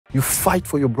You fight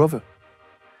for your brother.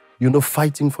 You're not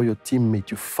fighting for your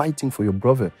teammate, you're fighting for your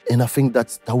brother. And I think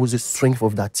that was the strength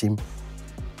of that team.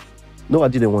 No, I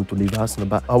didn't want to leave Arsenal,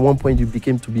 but at one point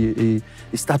it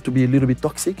started to be a little bit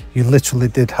toxic. You literally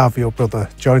did have your brother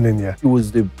joining you. It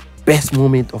was the best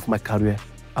moment of my career,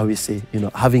 I will say. You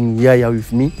know, having Yaya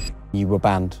with me. You were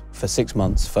banned for 6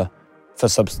 months for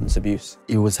substance abuse.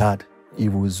 It was hard.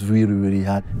 It was really, really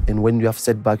hard. And when you have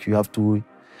setbacks, you have to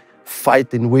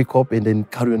fight and wake up and then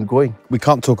carry on going. We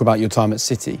can't talk about your time at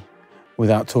City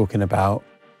without talking about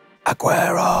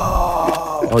Aguero.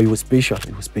 Oh, it was special.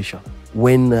 It was special.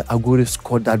 When Aguero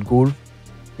scored that goal,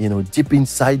 you know, deep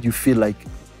inside you feel like,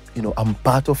 you know, I'm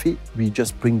part of it. We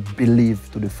just bring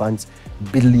belief to the fans,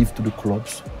 belief to the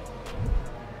clubs.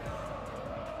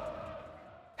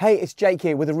 Hey, it's Jake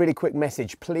here with a really quick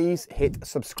message. Please hit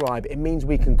subscribe. It means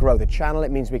we can grow the channel.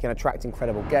 It means we can attract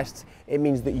incredible guests. It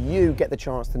means that you get the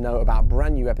chance to know about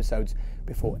brand new episodes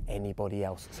before anybody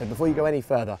else. So before you go any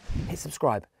further, hit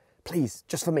subscribe. Please,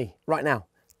 just for me, right now.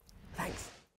 Thanks.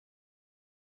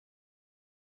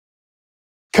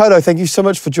 Kolo, thank you so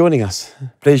much for joining us.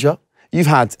 Pleasure. You've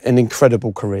had an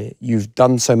incredible career. You've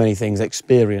done so many things,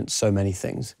 experienced so many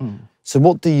things. So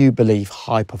what do you believe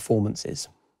high performance is?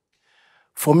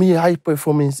 For me, high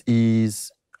performance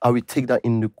is, I will take that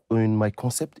in my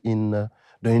concept, in the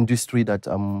industry that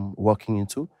I'm working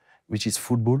into, which is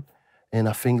football. And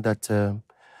I think that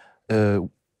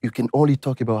you can only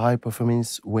talk about high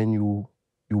performance when you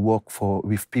work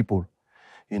with people.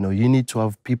 You know, you need to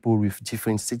have people with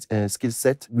different skill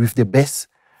set, with the best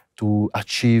to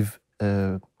achieve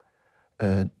the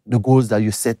goals that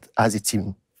you set as a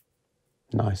team.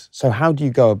 Nice. So how do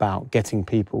you go about getting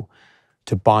people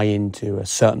to buy into a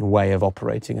certain way of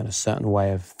operating and a certain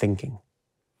way of thinking?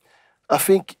 I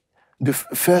think the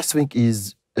first thing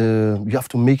is you have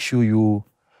to make sure you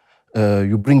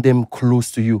bring them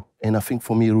close to you. And I think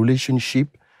for me,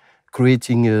 relationship,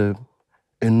 creating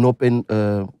an open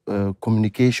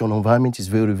communication environment is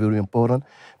very, very important,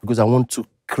 because I want to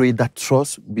create that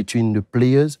trust between the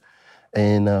players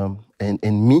and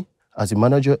me as a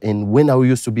manager. And when I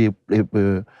used to be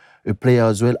a player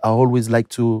as well, I always like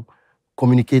to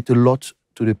communicate a lot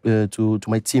to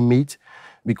my teammates,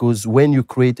 because when you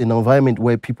create an environment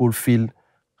where people feel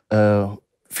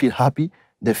happy,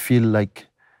 they feel like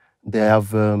they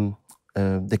have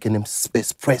they can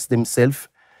express themselves.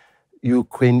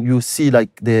 You see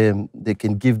like they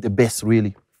can give the best,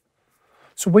 really.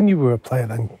 So when you were a player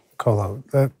then, Kolo,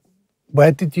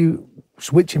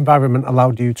 which environment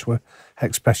allowed you to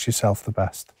express yourself the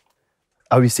best?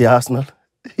 I will say Arsenal.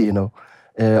 You know,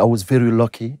 I was very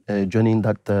lucky joining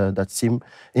that team,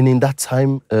 and in that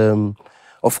time,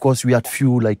 of course, we had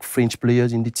few like French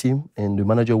players in the team, and the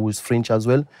manager was French as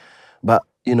well. But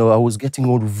you know, I was getting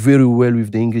on very well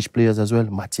with the English players as well,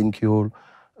 Martin Keown,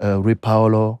 Ray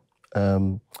Paolo,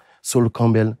 Sol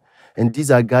Campbell, and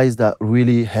these are guys that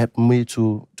really helped me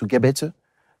to get better,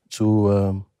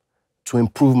 to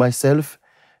improve myself,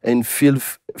 and feel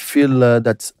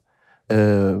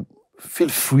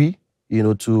free, you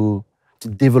know, to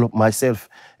develop myself.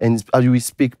 And as we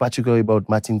speak particularly about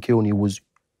Martin Keown, it was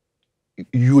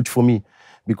huge for me,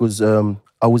 because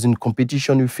I was in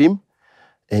competition with him,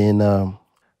 and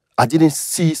I didn't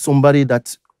see somebody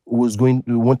that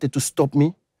wanted to stop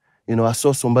me. You know, I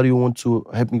saw somebody who wanted to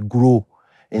help me grow,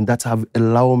 and that have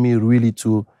allowed me really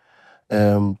to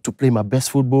play my best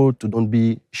football, to don't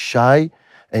be shy,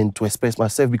 and to express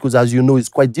myself. Because as you know, it's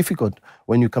quite difficult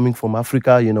when you're coming from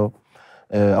Africa. You know,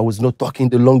 I was not talking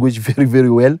the language very,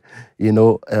 very well. You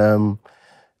know,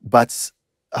 but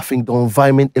I think the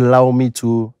environment allowed me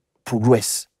to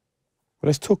progress. Well,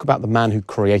 let's talk about the man who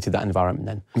created that environment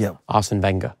then. Yeah, Arsène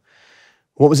Wenger.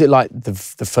 What was it like the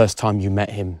first time you met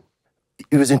him?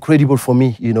 It was incredible for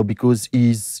me, you know, because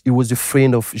he was a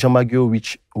friend of Jean Maguire,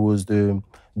 which was the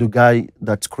guy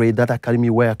that created that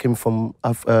academy where I came from,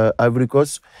 Ivory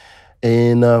Coast.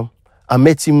 And I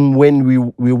met him when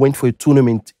we went for a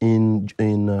tournament in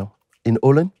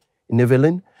Holland, in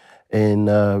Netherlands.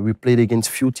 And we played against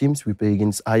few teams. We played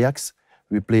against Ajax.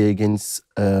 We played against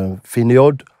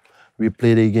Feyenoord. We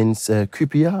played against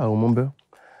QPR, I remember.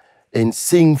 And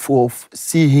seeing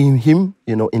him,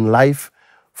 you know, in life,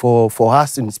 for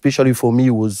us, and especially for me,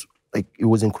 it was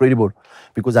incredible,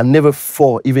 because I never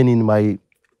thought, even in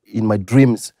my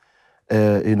dreams,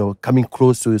 you know, coming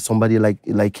close to somebody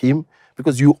like him,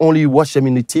 because you only watch them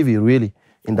in the TV, really.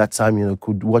 In that time, you know,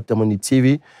 could watch them on the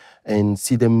TV and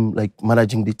see them like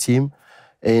managing the team.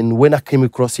 And when I came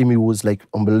across him, it was like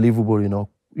unbelievable. You know,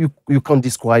 you can't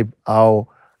describe how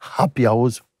happy I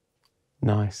was.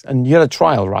 Nice. And you had a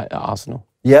trial, right, at Arsenal?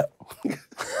 Yeah.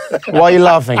 Why are you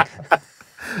laughing?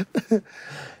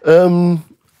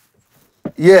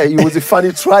 Yeah, it was a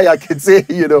funny try, I can say,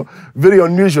 very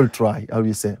unusual try, I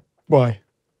will say. Why?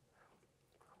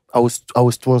 I was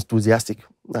too enthusiastic.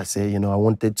 I say, I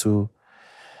wanted to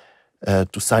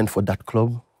sign for that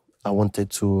club. I wanted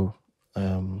to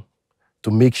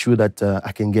make sure that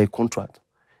I can get a contract,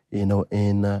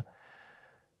 and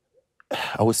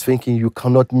I was thinking you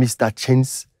cannot miss that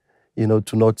chance,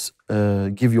 to not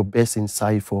give your best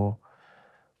inside for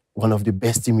one of the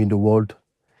best team in the world,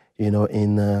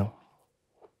 and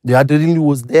the adrenaline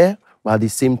was there, but at the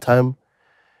same time,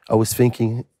 I was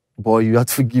thinking, boy, you have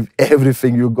to give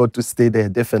everything you got to stay there,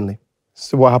 definitely.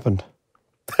 So what happened?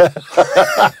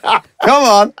 Come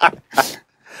on.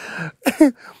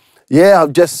 Yeah,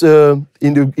 I'm just in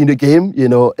the game,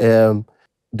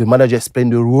 the manager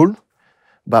explained the rule,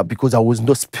 but because I was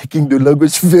not speaking the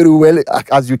language very well,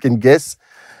 as you can guess,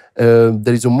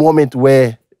 there is a moment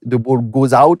where the ball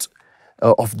goes out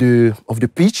of the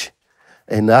pitch,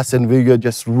 and Arsène Wenger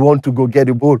just run to go get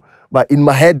the ball. But in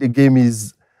my head, the game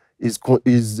is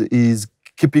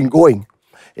keeping going,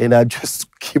 and I just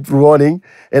keep running.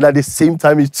 And at the same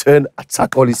time, he turned, I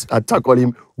tackle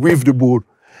him with the ball.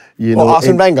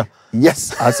 Arsène Wenger.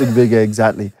 Yes, Arsène Wenger,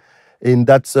 exactly. And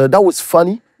that was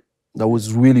funny. That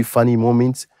was really funny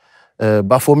moment.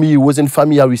 But for me, it wasn't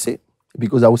funny, I would say,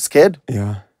 because I was scared.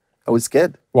 Yeah. I was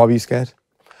scared. Why were you scared?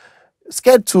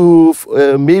 Scared to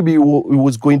maybe he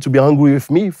was going to be angry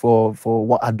with me for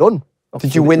what I'd done. Absolutely.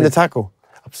 Did you win the tackle?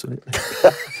 Absolutely.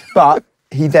 But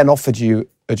he then offered you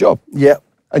a job. Yeah.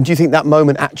 And do you think that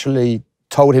moment actually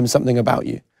told him something about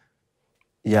you?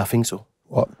 Yeah, I think so.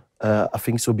 What? I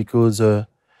think so because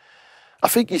I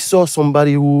think he saw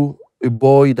somebody a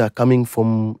boy that coming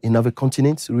from another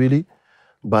continent, really,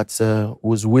 but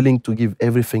was willing to give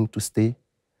everything to stay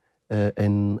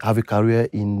and have a career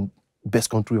in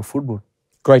best country of football.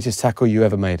 Greatest tackle you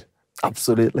ever made?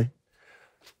 Absolutely.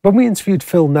 When we interviewed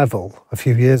Phil Neville a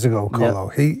few years ago, Kolo,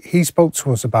 he spoke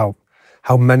to us about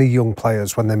how many young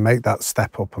players, when they make that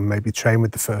step up and maybe train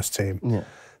with the first team,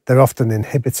 they're often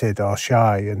inhibited or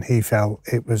shy, and he felt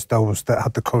it was those that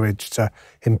had the courage to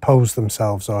impose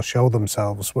themselves or show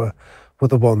themselves were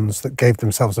the ones that gave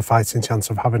themselves a fighting chance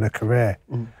of having a career.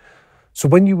 So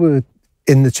when you were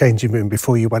in the changing room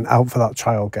before you went out for that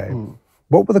trial game,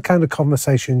 what were the kind of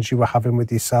conversations you were having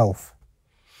with yourself?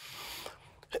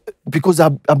 Because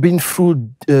I've been through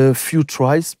a few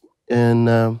tries, and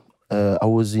I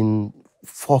was in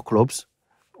 4 clubs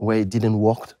where it didn't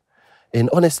work. And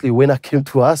honestly, when I came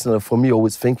to Arsenal, for me, I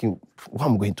was thinking, what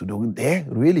am I going to do there,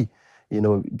 really?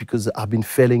 Because I've been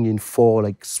failing in 4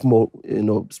 like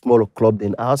smaller clubs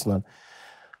than Arsenal.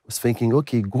 I was thinking,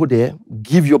 okay, go there,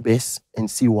 give your best,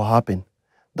 and see what happens.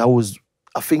 That was,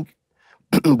 I think,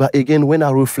 but again, when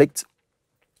I reflect,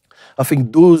 I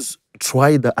think those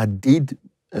tries that I did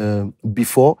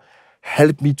before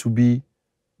helped me to be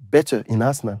better in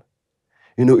Arsenal.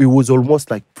 It was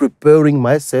almost like preparing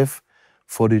myself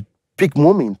for the peak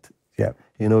moment. Yeah.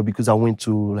 Because I went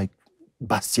to like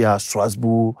Bastia,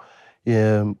 Strasbourg.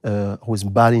 I was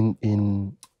in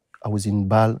Bâle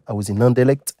I was in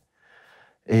Anderlecht,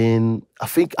 and I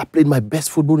think I played my best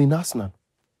football in Arsenal.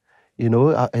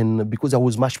 And because I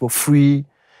was much more free,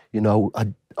 I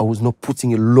was not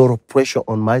putting a lot of pressure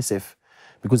on myself,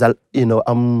 because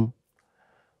I'm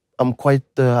quite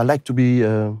I like to be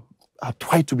I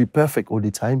try to be perfect all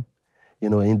the time,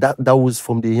 and that was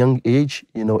from the young age,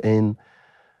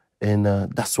 and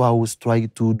that's what I was trying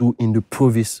to do in the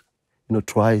previous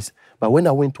tries. But when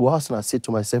I went to Arsenal, I said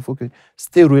to myself, okay,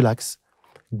 stay relaxed,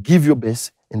 give your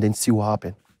best, and then see what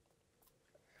happens.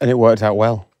 And it worked out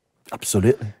well.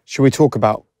 Absolutely. Should we talk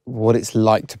about what it's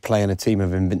like to play in a team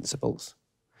of Invincibles?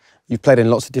 You've played in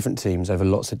lots of different teams over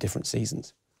lots of different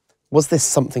seasons. Was there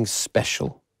something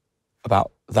special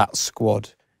about that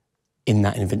squad in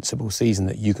that Invincible season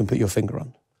that you can put your finger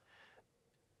on?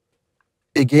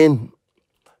 Again,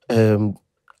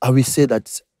 I will say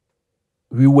that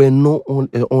we were not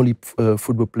only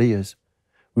football players.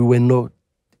 We were not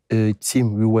a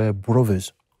team. We were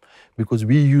brothers, because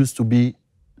we used to be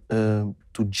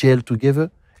to gel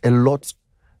together a lot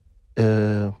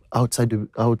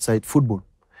outside football.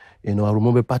 I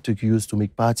remember Patrick used to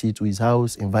make party to his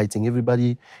house, inviting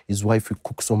everybody. His wife would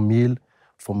cook some meal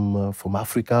from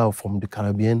Africa or from the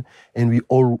Caribbean, and we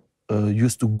all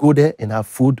used to go there and have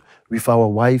food with our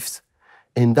wives,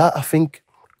 and that, I think,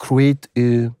 create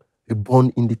a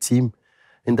bond in the team.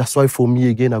 And that's why, for me,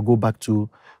 again, I go back to,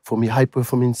 for me, high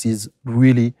performance is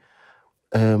really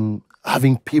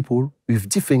having people with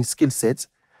different skill sets,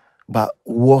 but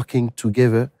working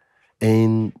together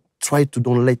and try to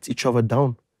don't let each other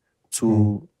down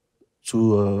to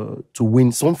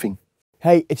win something.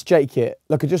 Hey, it's Jake here.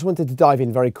 Look, I just wanted to dive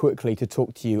in very quickly to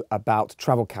talk to you about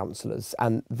travel counsellors.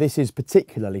 And this is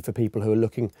particularly for people who are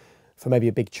looking for maybe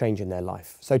a big change in their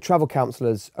life. So travel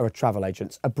counsellors are travel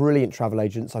agents, are brilliant travel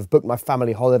agents. I've booked my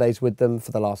family holidays with them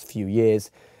for the last few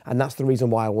years. And that's the reason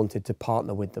why I wanted to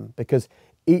partner with them, because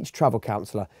each travel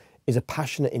counsellor is a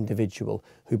passionate individual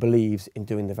who believes in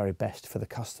doing the very best for the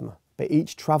customer. But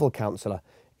each travel counsellor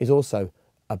is also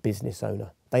a business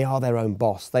owner. They are their own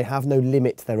boss. They have no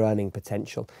limit to their earning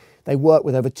potential. They work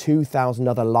with over 2,000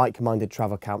 other like-minded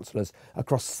travel counsellors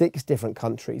across 6 different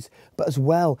countries. But as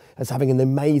well as having an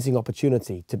amazing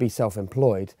opportunity to be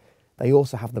self-employed, they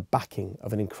also have the backing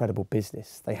of an incredible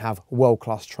business. They have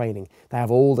world-class training. They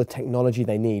have all the technology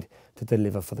they need to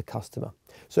deliver for the customer.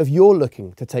 So if you're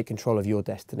looking to take control of your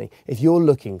destiny, if you're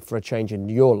looking for a change in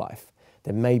your life,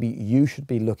 then maybe you should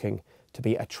be looking to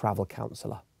be a travel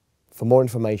counsellor. For more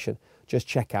information, just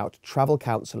check out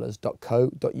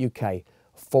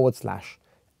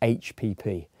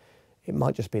travelcounsellors.co.uk/HPP. It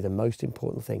might just be the most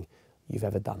important thing you've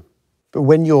ever done. But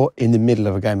when you're in the middle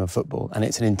of a game of football and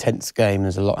it's an intense game,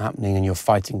 there's a lot happening and you're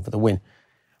fighting for the win,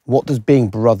 what does being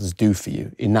brothers do for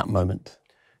you in that moment?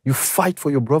 You fight for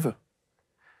your brother.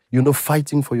 You're not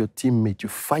fighting for your teammate. You're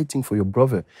fighting for your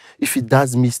brother. If he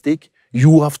does mistake,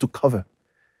 you have to cover.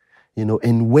 You know,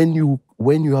 and when you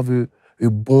have a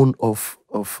bond of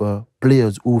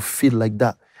players who feel like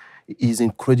that, is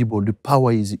incredible. The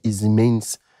power is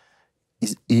immense.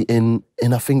 And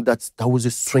I think that was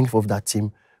the strength of that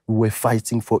team. We were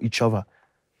fighting for each other.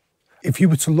 If you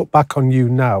were to look back on you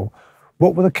now,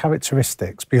 what were the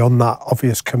characteristics beyond that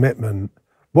obvious commitment?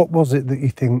 What was it that you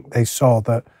think they saw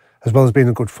that, as well as being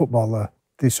a good footballer,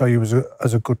 they saw you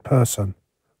as a good person?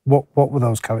 What were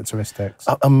those characteristics?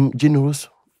 I'm generous,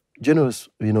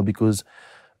 you know, because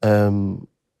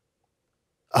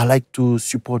I like to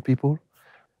support people,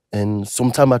 and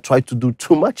sometimes I try to do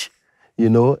too much, you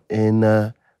know, and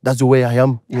that's the way I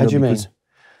am. How do you mean?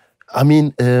 I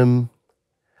mean, I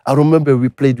remember we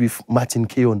played with Martin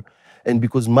Keown, and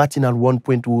because Martin at one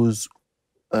point was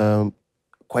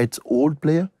quite old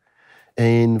player,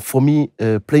 and for me,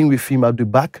 playing with him at the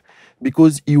back,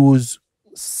 because he was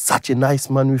such a nice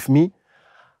man with me,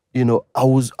 you know, I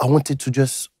wanted to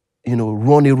just, you know,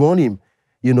 run around him,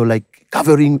 you know, like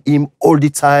covering him all the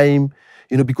time,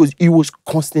 you know, because he was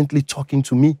constantly talking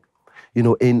to me, you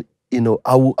know, and, you know,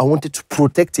 I wanted to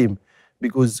protect him,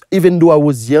 because even though I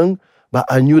was young, but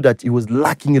I knew that he was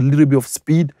lacking a little bit of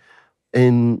speed,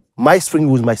 and my strength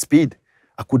was my speed.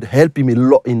 I could help him a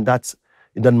lot in that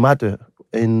matter,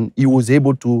 and he was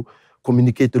able to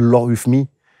communicate a lot with me,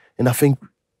 and I think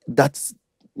that's,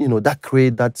 you know, that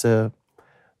created that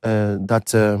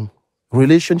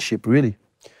relationship, really.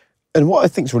 And what I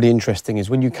think is really interesting is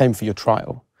when you came for your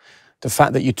trial, the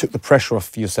fact that you took the pressure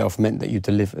off yourself meant that you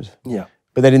delivered. Yeah.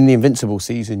 But then in the Invincible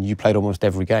season, you played almost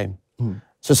every game.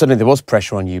 So suddenly there was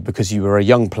pressure on you because you were a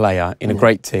young player in a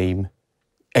great team,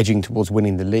 edging towards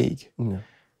winning the league.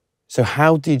 So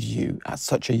how did you, at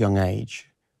such a young age,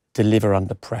 deliver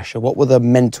under pressure? What were the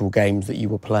mental games that you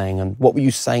were playing, and what were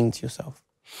you saying to yourself?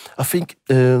 I think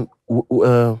when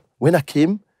I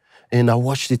came and I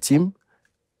watched the team,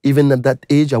 even at that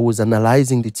age, I was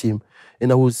analyzing the team,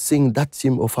 and I was seeing that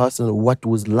team of Arsenal, what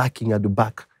was lacking at the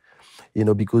back, you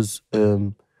know, because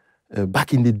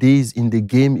back in the days in the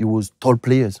game, it was tall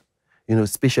players, you know,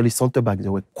 especially centre backs. They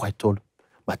were quite tall.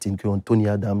 Martin Keown, Tony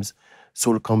Adams,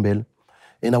 Sol Campbell,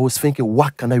 and I was thinking,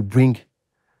 what can I bring,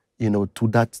 you know, to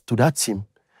that team?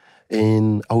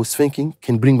 And I was thinking,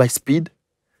 can bring my speed,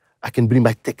 I can bring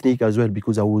my technique as well,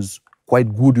 because I was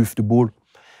quite good with the ball.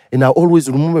 And I always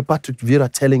remember Patrick Vieira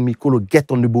telling me, Kolo, get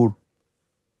on the ball.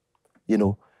 You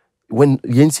know, when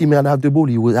Jens Simon had the ball,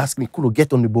 he would ask me, Kolo,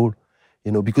 get on the ball.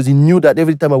 You know, because he knew that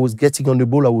every time I was getting on the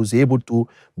ball, I was able to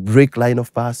break line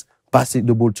of pass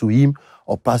the ball to him,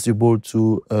 or pass the ball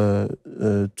to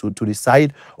the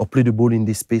side, or play the ball in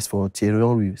the space for Thierry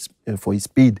Henry for his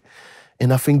speed.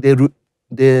 And I think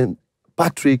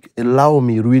Patrick allowed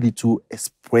me really to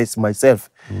express myself,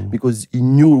 because he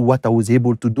knew what I was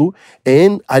able to do,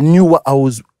 and I knew what I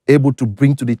was able to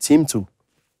bring to the team too.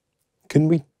 Can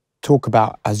we talk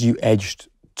about, as you edged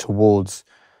towards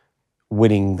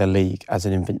winning the league as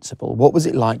an Invincible, what was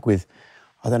it like with,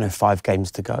 I don't know, 5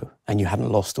 games to go and you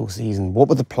hadn't lost all season? What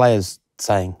were the players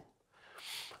saying?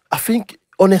 I think,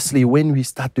 honestly, when we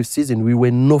start the season, we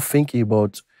were not thinking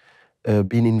about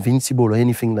being invincible or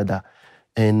anything like that.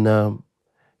 And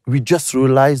we just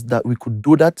realized that we could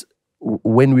do that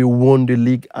when we won the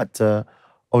league at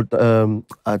White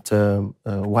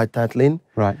Hart Lane.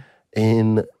 Right.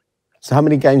 And So how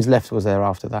many games left was there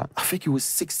after that? I think it was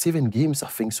 6, 7 games, I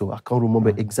think so. I can't remember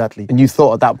exactly. And you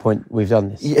thought at that point, we've done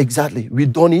this? Yeah, exactly. We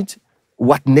done it.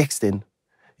 What next then?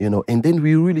 And then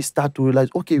we really start to realize,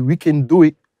 okay, we can do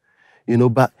it,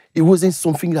 but it wasn't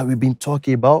something that we've been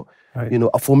talking about. Right.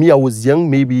 For me, I was young.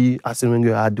 Maybe Arsène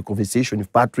Wenger had the conversation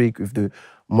with Patrick, with the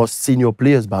most senior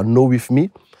players, but not with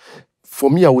me. For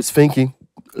me, I was thinking,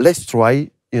 let's try,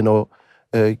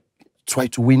 try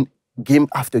to win game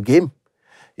after game,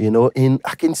 and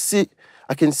I can say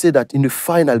that in the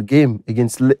final game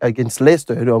against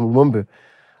Leicester, I remember,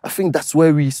 I think that's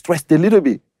where we stressed a little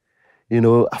bit.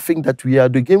 I think that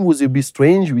the game was a bit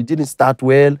strange. We didn't start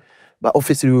well, but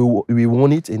obviously we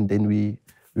won it, and then we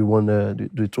won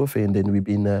the trophy, and then we've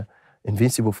been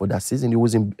invincible for that season. It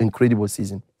was an incredible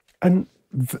season. And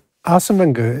Arsène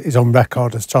Wenger is on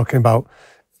record as talking about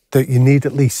that you need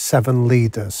at least 7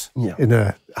 leaders in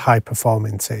a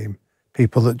high-performing team,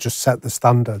 people that just set the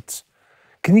standards.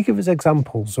 Can you give us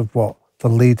examples of what the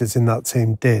leaders in that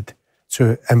team did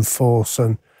to enforce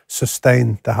and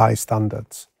sustain the high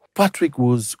standards? Patrick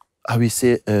was, I will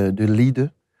say, the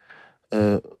leader.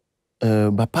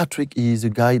 But Patrick is a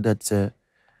guy that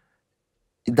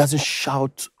he doesn't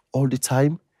shout all the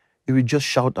time. He will just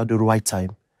shout at the right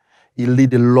time. He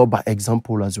lead a lot by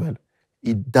example as well.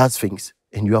 He does things,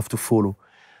 and you have to follow.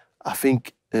 I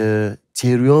think Thierry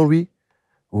Henry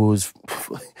was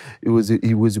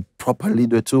he was a proper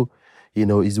leader too.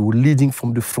 He's leading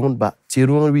from the front. But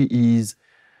Thierry Henry is,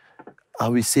 I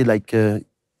will say, like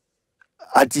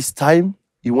at this time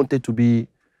he wanted to be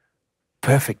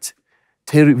perfect.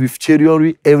 With Thierry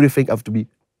Henry, everything have to be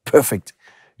perfect.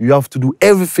 You have to do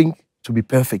everything to be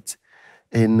perfect.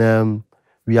 And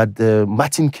we had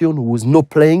Martin Keown, who was not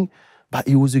playing, but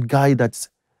he was a guy that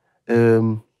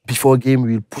before game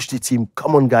will push the team.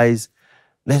 Come on, guys,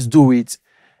 let's do it.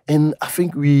 And I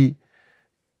think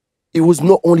it was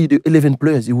not only the 11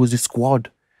 players, it was the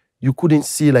squad. You couldn't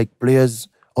see like players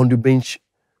on the bench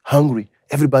hungry.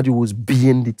 Everybody was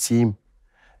being the team.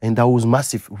 And that was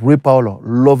massive. Ray Paulo,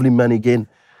 lovely man again,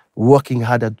 working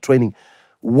hard at training.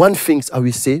 One thing I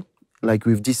will say, like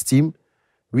with this team,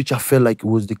 which I felt like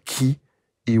was the key,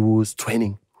 it was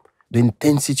training. The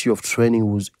intensity of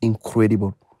training was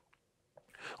incredible.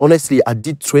 Honestly, I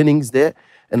did trainings there,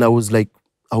 and I was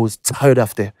tired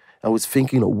after. I was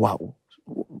thinking, oh, wow,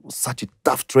 such a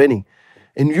tough training.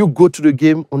 And you go to the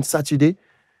game on Saturday,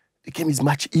 the game is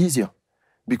much easier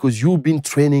because you've been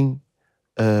training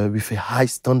with a high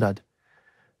standard.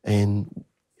 And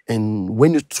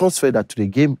when you transfer that to the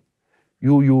game,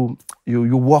 you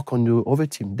work on your other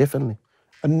team, definitely.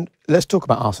 And let's talk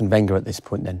about Arsène Wenger at this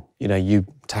point then. You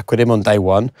tackled him on day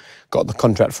one, got the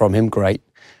contract from him, great.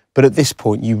 But at this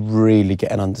point, you really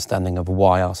get an understanding of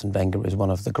why Arsène Wenger is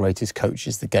one of the greatest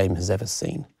coaches the game has ever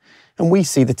seen. And we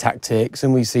see the tactics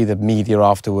and we see the media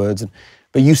afterwards,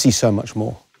 but you see so much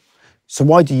more. So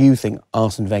why do you think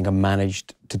Arsène Wenger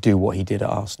managed to do what he did at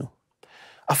Arsenal?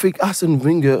 I think Arsène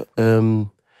Wenger,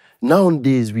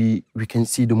 nowadays we can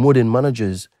see the modern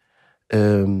managers,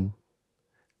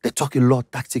 they talk a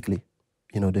lot tactically.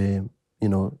 They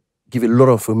give a lot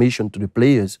of information to the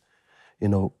players.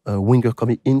 Wenger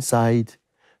coming inside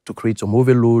to create some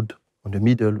overload on the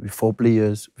middle with 4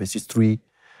 players versus 3.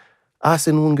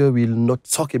 Arsène Wenger will not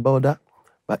talk about that,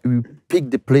 but he will pick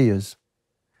the players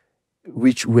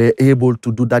which were able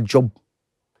to do that job.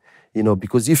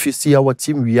 Because if you see our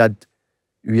team, we had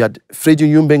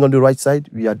Freddie Ljungberg on the right side,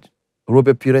 we had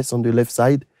Robert Pires on the left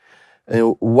side.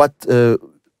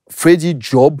 Freddie's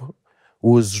job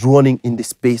was running in the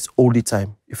space all the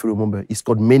time, if you remember. He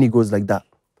scored many goals like that.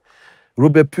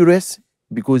 Robert Pires,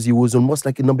 because he was almost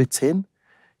like a number 10,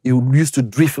 he used to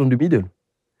drift from the middle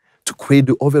to create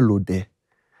the overload there.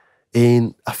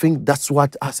 And I think that's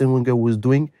what Arsène Wenger was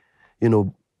doing,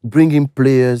 bringing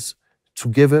players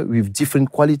together with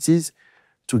different qualities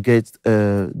to get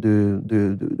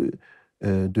the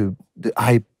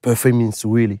high performance,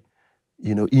 really.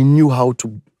 He knew how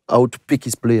to pick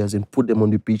his players and put them on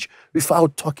the pitch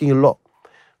without talking a lot.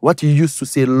 What he used to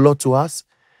say a lot to us,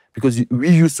 because we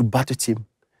used to batter him,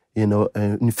 in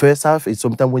the first half, and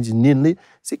sometimes when he's nearly,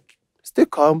 say, stay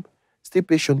calm, stay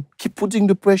patient, keep putting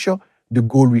the pressure, the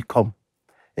goal will come.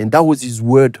 And that was his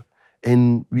word.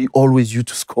 And we always used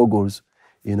to score goals,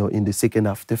 in the second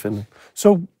half, definitely.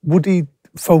 So would he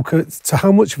focus, so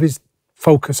how much of his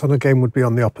focus on a game would be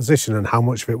on the opposition and how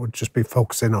much of it would just be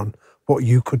focusing on what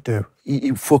you could do?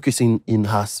 He focusing in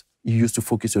us. He used to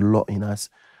focus a lot in us.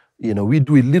 We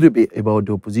do a little bit about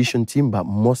the opposition team, but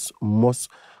most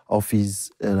of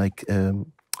his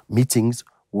meetings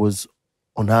was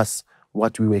on us,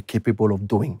 what we were capable of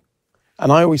doing.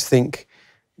 And I always think,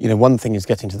 you know, one thing is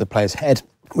getting to the player's head,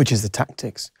 which is the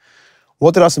tactics.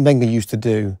 What did Arsène Wenger used to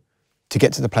do to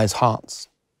get to the players' hearts?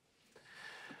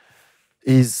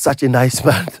 He's such a nice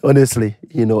man, honestly.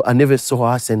 You know, I never saw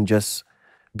Arsène just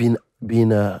being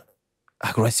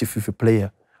aggressive with a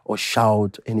player or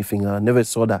shout anything. I never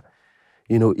saw that.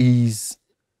 You know,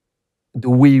 the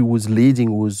way he was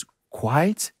leading was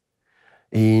quiet,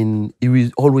 and he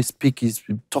will always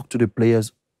talk to the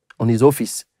players on his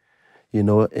office. You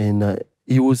know, and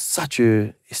he was such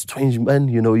a strange man.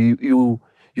 You know, you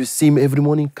see him every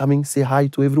morning coming, say hi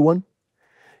to everyone.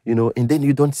 You know, and then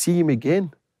you don't see him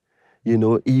again. You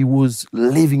know, he was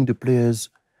leaving the players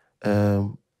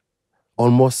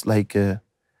almost like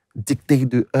dictate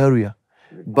the area.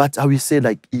 But I will say,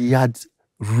 like, he had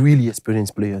really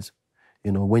experienced players.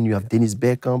 You know, when you have Dennis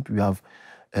Bergkamp, you have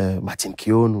Martin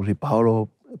Keown, Ripaolo,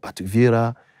 Patrick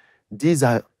Vieira.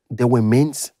 They were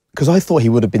mains. Because I thought he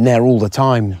would have been there all the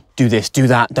time. Do this, do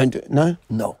that, don't do it. No?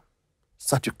 No.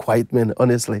 Such a quiet man,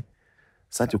 honestly.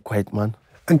 Such a quiet man.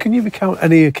 And can you recount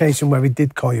any occasion where he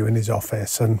did call you in his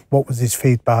office, and what was his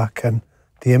feedback and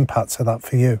the impact of that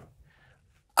for you?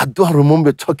 I don't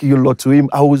remember talking a lot to him.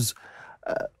 I was,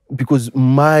 because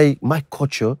my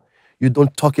culture, you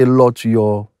don't talk a lot to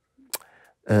your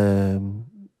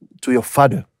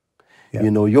father. Yeah.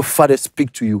 You know, your father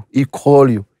speak to you, he call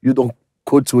you. You don't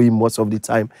go to him most of the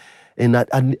time. And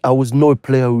I was not a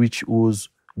player which was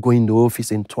go in the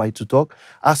office and try to talk.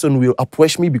 Arsène will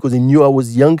approach me because he knew I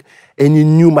was young and he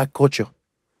knew my culture.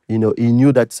 You know, he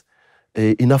knew that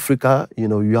in Africa, you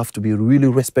know, you have to be really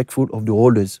respectful of the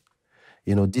elders.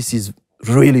 You know, this is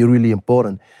really, really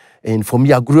important. And for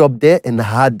me, I grew up there and I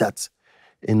had that.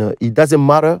 You know, it doesn't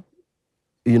matter,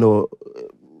 you know,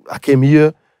 I came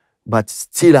here, but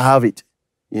still I have it,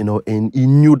 you know, and he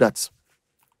knew that.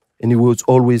 And he was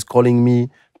always calling me,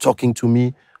 talking to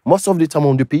me, most of the time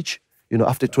on the pitch. You know,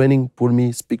 after training, pull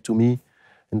me, speak to me.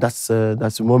 And that's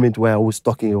the moment where I was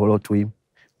talking a lot to him.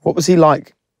 What was he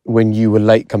like when you were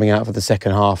late coming out for the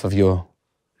second half of your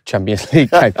Champions League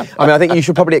game? I mean, I think you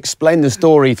should probably explain the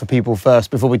story for people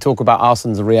first before we talk about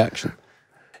Arsene's reaction.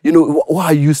 You know, what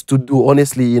I used to do,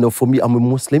 honestly, you know, for me, I'm a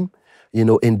Muslim, you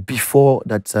know, and before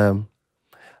that,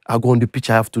 I go on the pitch,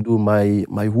 I have to do my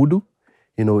wudu,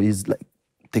 you know, is like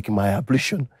taking my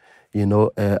ablution, you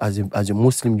know, as a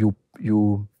Muslim,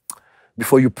 you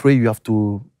before you pray, you have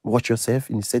to wash yourself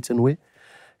in a certain way.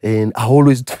 And I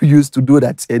always used to do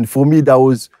that. And for me, that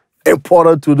was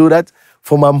important to do that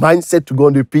for my mindset to go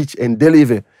on the pitch and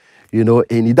deliver, you know.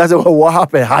 And it doesn't matter what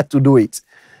happened, I had to do it.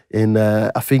 And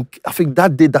I think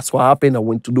that day, that's what happened. I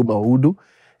went to do my wudu,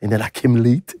 and then I came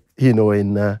late, you know.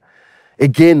 And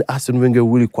again, Arsène Wenger,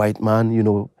 really quiet man, you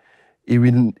know. He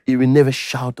will never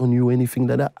shout on you, anything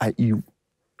like that.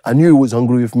 I knew he was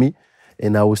angry with me,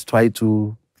 and I was trying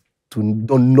to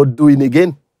not do it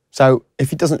again. So if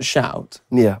he doesn't shout,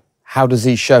 yeah, how does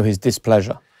he show his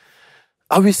displeasure?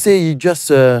 I will say he just,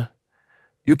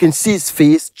 you can see his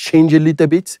face change a little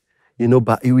bit, you know,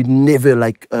 but he will never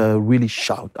like really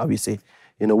shout, I will say.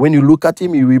 You know, when you look at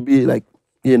him, he will be like,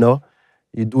 you know,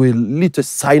 you do a little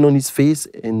sign on his face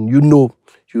and you know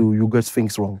you got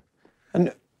things wrong.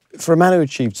 And for a man who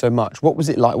achieved so much, what was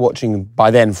it like watching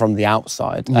by then from the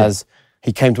outside as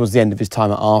he came towards the end of his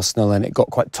time at Arsenal and it got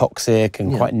quite toxic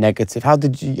and quite negative? How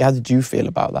did you feel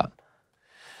about that?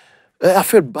 I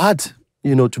felt bad,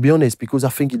 you know, to be honest, because I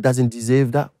think he doesn't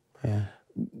deserve that. Yeah.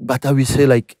 But I will say,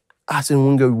 like, Arsène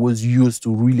Wenger was used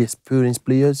to really experienced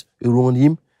players around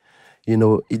him. You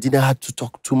know, he didn't have to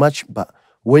talk too much, but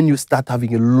when you start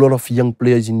having a lot of young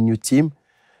players in your team,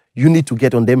 you need to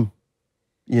get on them.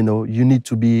 You know, you need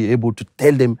to be able to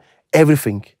tell them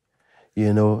everything.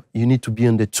 You know, you need to be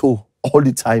on the toe all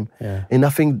the time. Yeah. And I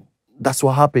think that's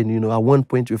what happened, you know, at one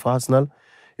point with Arsenal.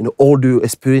 You know, all the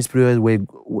experienced players were,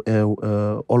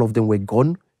 all of them were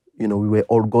gone. You know, we were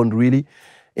all gone, really.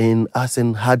 And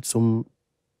Arsène had some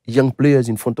young players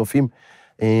in front of him.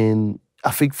 And I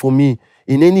think for me,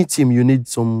 in any team, you need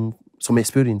some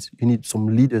experience. You need some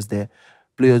leaders there.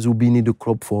 Players who've been in the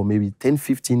club for maybe 10,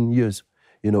 15 years.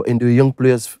 You know, and the young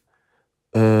players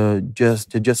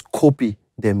just copy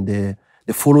them. They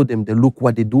follow them. They look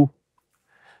what they do.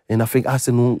 And I think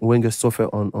Arsène Wenger suffered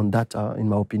on that, in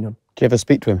my opinion. Do you ever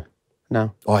speak to him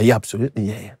now? Oh, yeah, absolutely,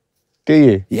 yeah. Do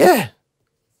you? Yeah.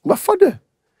 My father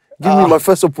gave me my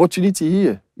first opportunity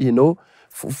here, you know,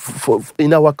 for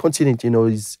in our continent, you know,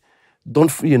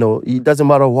 it doesn't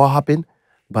matter what happened,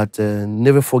 but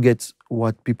never forget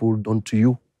what people done to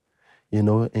you, you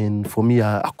know. And for me,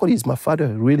 actually, he's my father,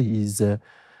 really. He's the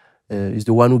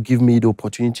one who gave me the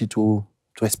opportunity to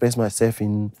express myself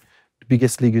in the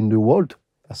biggest league in the world.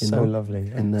 That's so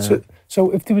lovely. And,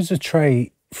 so if there was a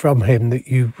trait from him that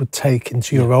you would take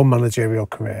into your own managerial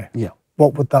career,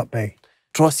 what would that be?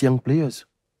 Trust young players.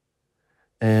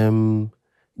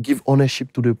 Give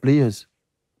ownership to the players.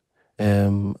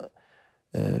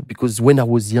 Because when I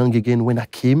was young again, when I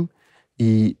came,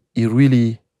 he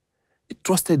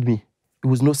trusted me. He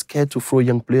was not scared to throw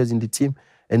young players in the team.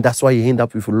 And that's why he ended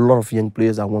up with a lot of young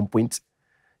players at one point,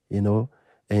 you know.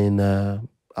 And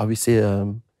I would say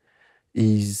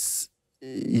he's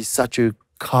such a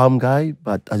calm guy,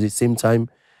 but at the same time,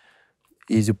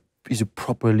 he's a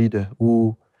proper leader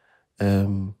who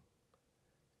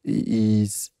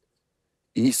is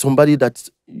somebody that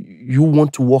you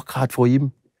want to work hard for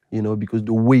him, you know, because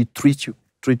the way he treats you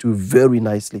very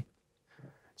nicely.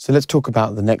 So let's talk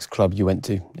about the next club you went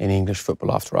to in English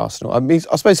football after Arsenal. I mean,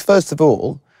 I suppose first of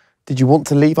all, did you want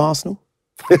to leave Arsenal?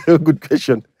 Good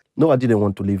question. No, I didn't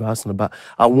want to leave Arsenal, but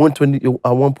at one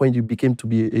point it became to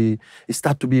be it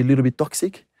started to be a little bit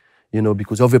toxic, you know,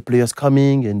 because other players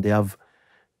coming and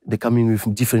they're coming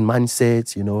with different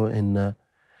mindsets, you know, and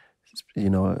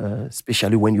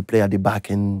especially when you play at the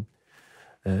back and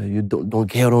you don't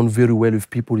get on very well with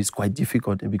people, it's quite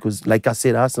difficult. Because, like I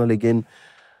said, Arsenal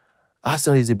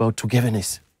is about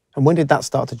togetherness. And when did that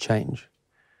start to change?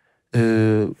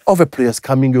 Other players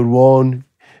coming around,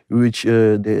 which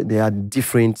they had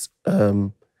different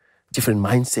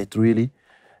mindset, really.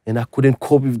 And I couldn't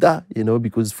cope with that, you know,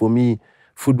 because for me,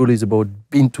 football is about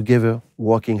being together,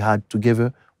 working hard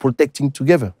together, protecting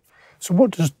together. So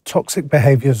what does toxic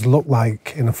behaviours look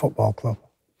like in a football club?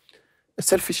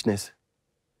 Selfishness,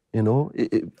 you know.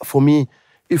 For me,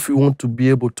 if you want to be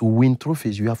able to win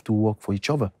trophies, you have to work for each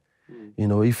other. You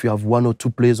know, if you have one or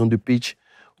two players on the pitch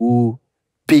who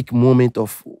peak moment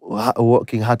of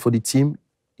working hard for the team,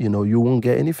 you know, you won't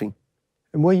get anything.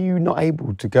 And were you not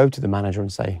able to go to the manager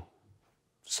and say,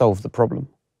 solve the problem?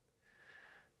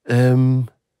 I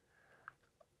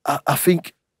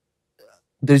think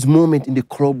there's a moment in the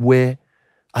club where,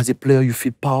 as a player, you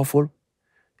feel powerful,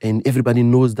 and everybody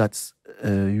knows that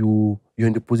you're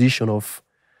in the position of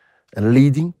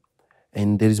leading,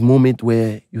 and there is a moment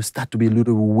where you start to be a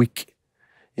little weak,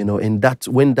 you know, and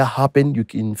when that happens, you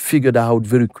can figure that out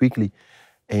very quickly,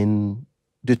 and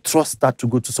the trust starts to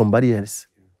go to somebody else,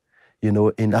 you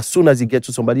know, and as soon as you get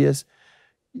to somebody else,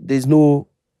 there's no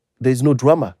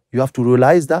drama. You have to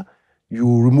realize that,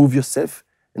 you remove yourself,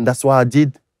 and that's what I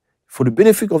did for the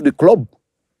benefit of the club,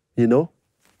 you know.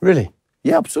 Really?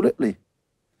 Yeah, absolutely.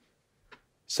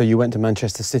 So you went to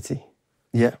Manchester City?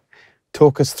 Yeah.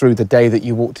 Talk us through the day that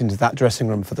you walked into that dressing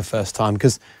room for the first time,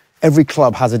 because every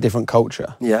club has a different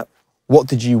culture. Yeah. What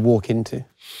did you walk into?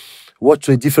 Walked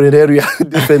to a different area,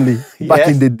 differently. Back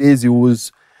in the days, it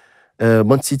was,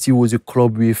 Man City was a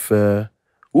club with,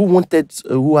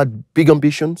 who had big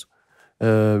ambitions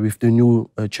with the new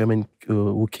chairman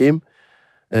who came.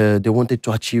 They wanted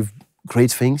to achieve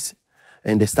great things,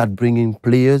 and they started bringing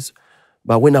players.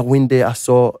 But when I went there, I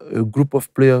saw a group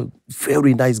of players,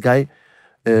 very nice guy.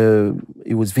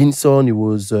 It was Vincent, it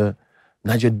was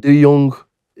Nigel de Jong.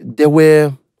 They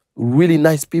were really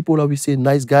nice people, I would say,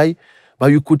 nice guy. But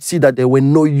you could see that they were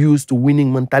not used to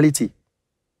winning mentality,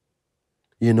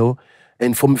 you know.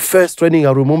 And from first training,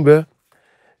 I remember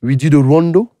we did a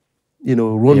rondo, you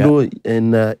know,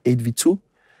 and 8v2.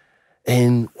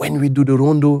 And when you do the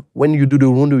rondo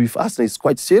with Arsenal, it's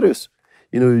quite serious.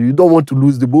 You know, you don't want to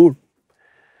lose the ball.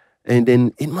 And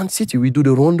then in Man City, we do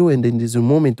the rondo, and then there's a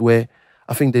moment where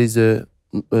I think there is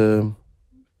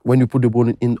when you put the ball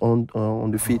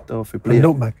on the feet of a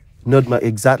player. Nutmeg,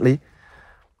 exactly.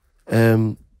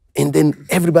 And then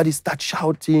everybody starts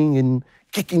shouting and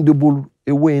kicking the ball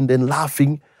away and then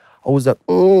laughing. I was like,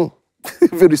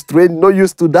 very strange, not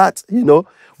used to that, you know.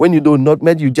 When you do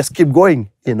nutmeg, you just keep going,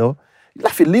 you know. You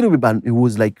laugh a little bit, but it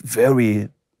was like very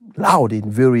loud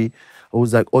and I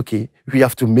was like, okay, we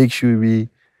have to make sure we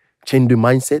change the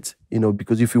mindset, you know,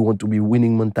 because if you want to be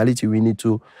winning mentality, we need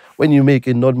to, when you make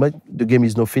a nutmeg, the game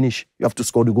is not finished. You have to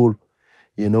score the goal,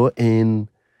 you know, and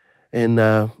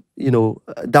you know,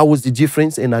 that was the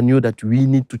difference, and I knew that we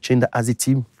need to change that as a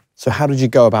team. So how did you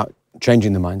go about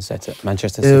changing the mindset at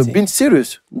Manchester City? Being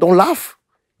serious, don't laugh.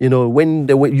 You know, when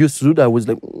they used to do that, I was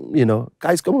like, you know,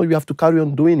 guys, come on, you have to carry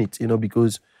on doing it, you know,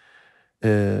 because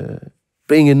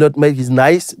playing a nutmeg is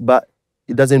nice, but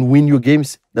it doesn't win you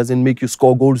games, doesn't make you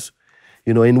score goals,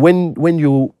 you know. And when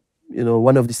you know,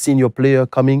 one of the senior player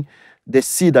coming, they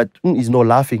see that he's not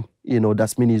laughing, you know,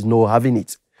 that means he's not having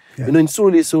it. Yeah. You know, and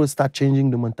slowly start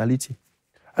changing the mentality.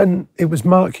 And it was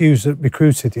Mark Hughes that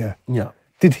recruited you. Yeah.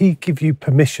 Did he give you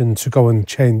permission to go and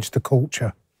change the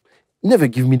culture? Never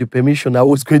give me the permission. I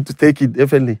was going to take it,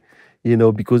 definitely, you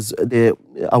know, because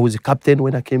I was a captain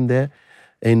when I came there,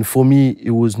 And for me,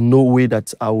 it was no way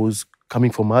that I was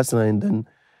coming from Arsenal and then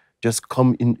just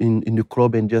come in the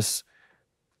club and just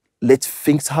let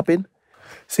things happen.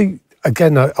 See,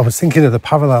 again, I was thinking of the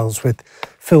parallels with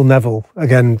Phil Neville,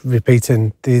 again,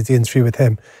 repeating the interview with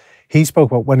him. He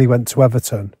spoke about when he went to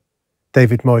Everton,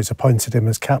 David Moyes appointed him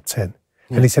as captain.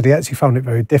 Yeah. And he said he actually found it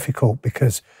very difficult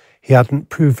because he hadn't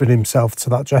proven himself to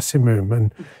that dressing room.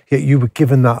 And yet you were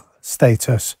given that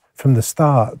status from the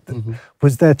start. Mm-hmm.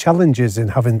 Was there challenges in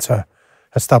having to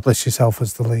establish yourself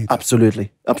as the leader?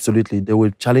 Absolutely, absolutely. There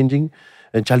were challenges.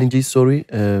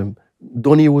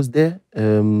 Donny was there.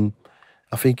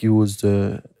 I think he was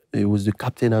the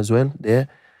captain as well there,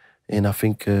 and I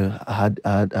think I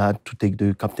had to take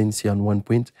the captaincy on one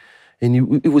point, and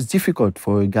it was difficult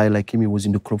for a guy like him. He was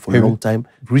in the club for a long time.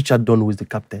 Richard Dunn was the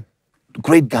captain,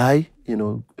 great guy,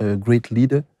 a great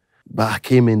leader. But I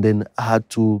came and then they had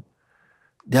to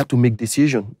make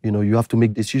decision. You have to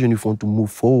make decision if you want to move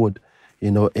forward.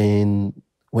 And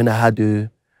when I had the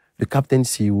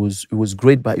captaincy, it was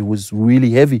great, but it was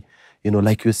really heavy.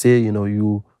 Like you say,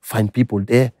 you find people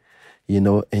there,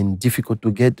 and difficult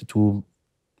to get to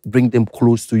bring them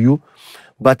close to you.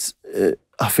 But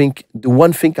I think the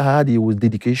one thing I had, it was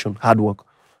dedication, hard work.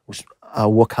 I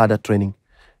work hard at training.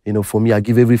 For me, I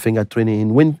give everything at training.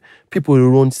 And when people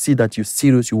around see that you're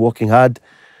serious, you're working hard,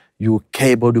 you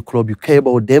care about the club, you care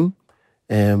about them,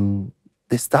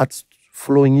 they start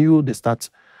following you, they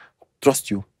start trust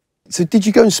you. So did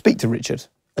you go and speak to Richard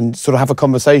and sort of have a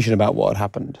conversation about what had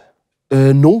happened?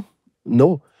 No,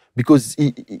 because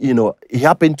it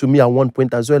happened to me at one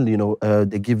point as well.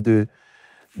 They give the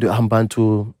armband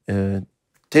to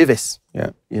Tevez.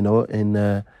 Yeah.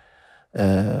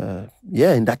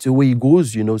 And that's the way it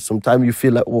goes. Sometimes you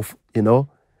feel like,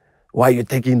 why are you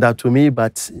taking that to me?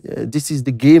 But this is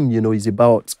the game. It's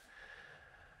about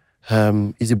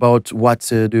what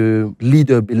the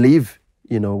leader believe.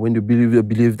 When the leader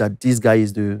believe that this guy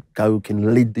is the guy who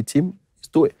can lead the team, he's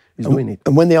doing it.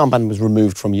 And when the armband was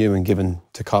removed from you and given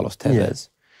to Carlos Tevez,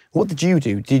 what did you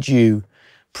do? Did you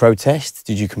protest?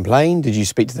 Did you complain? Did you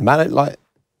speak to the manager?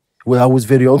 Well, I was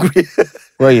very hungry.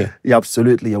 Were you? Yeah,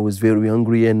 absolutely. I was very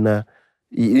hungry, and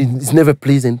it's never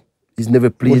pleasant. It's never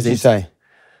pleasant. What did you say?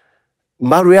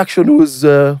 My reaction was,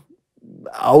 I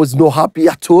was not happy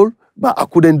at all, but I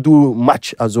couldn't do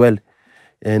much as well.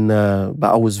 And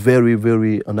but I was very,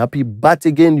 very unhappy. But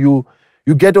again, you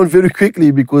get on very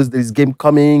quickly because there's game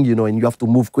coming, and you have to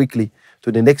move quickly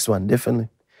to the next one, definitely.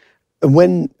 And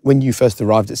when you first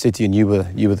arrived at City and you were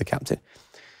the captain,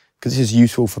 because this is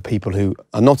useful for people who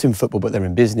are not in football but they're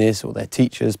in business or they're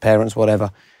teachers, parents,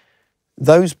 whatever.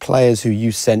 Those players who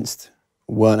you sensed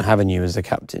weren't having you as a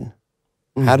captain,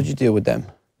 how did you deal with them?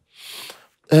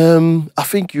 I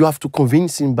think you have to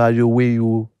convince him by the way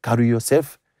you carry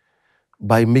yourself,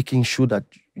 by making sure that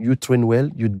you train well,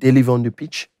 you deliver on the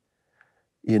pitch,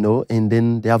 and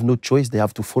then they have no choice, they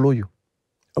have to follow you.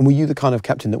 And were you the kind of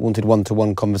captain that wanted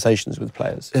one-to-one conversations with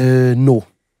players?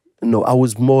 No, I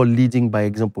was more leading by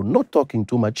example, not talking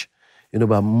too much,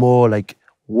 but more like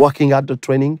working at the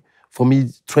training. For me,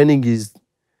 training is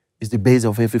the base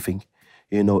of everything.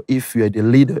 If you are the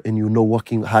leader and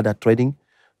working hard at training,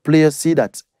 players see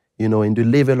that, and the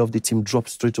level of the team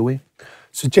drops straight away.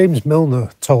 So James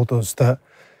Milner told us that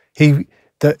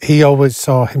he always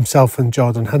saw himself and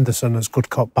Jordan Henderson as good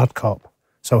cop, bad cop.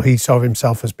 So he saw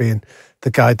himself as being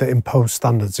the guy that imposed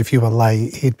standards. If you were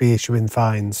late, he'd be issuing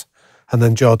fines. And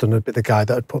then Jordan would be the guy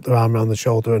that would put their arm around the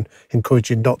shoulder and encourage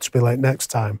you not to be late next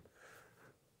time.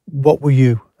 What were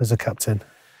you as a captain?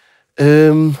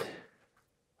 Good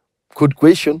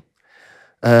question.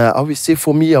 I would say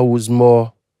for me, I was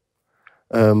more...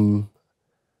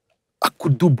 I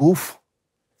could do both.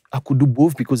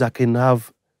 Because I can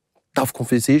have tough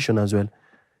conversation as well.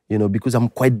 Because I'm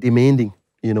quite demanding,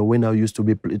 when I used to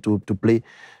play.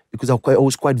 Because I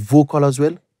was quite vocal as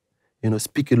well.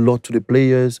 Speak a lot to the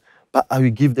players. But I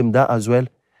will give them that as well.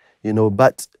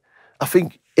 But I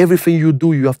think everything you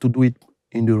do, you have to do it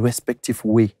in the respective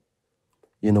way.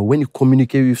 When you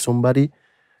communicate with somebody,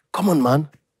 come on, man,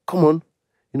 come on.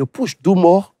 Push, do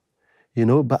more.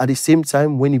 But at the same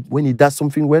time, when he does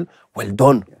something well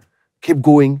done. Yeah. Keep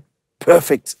going,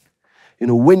 perfect.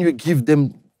 When you give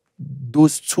them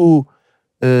those two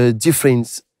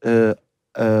different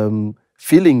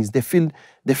feelings, they feel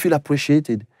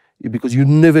appreciated because you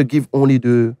never give only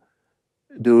the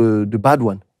bad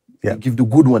one. Yeah. You give the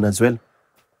good one as well.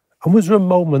 And was there a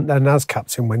moment then as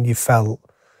captain when you felt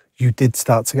you did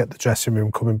start to get the dressing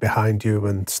room coming behind you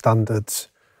and standards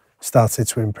started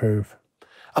to improve?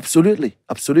 Absolutely,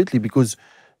 because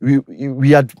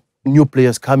we had new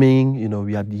players coming,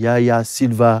 we had Yaya,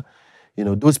 Silva, You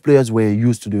know, those players were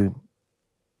used to the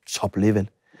top level,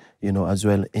 you know, as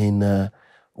well. And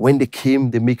when they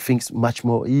came, they make things much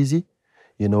more easy,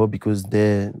 you know, because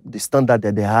the standard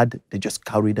that they had, they just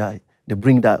carry that, they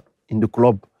bring that in the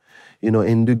club, you know.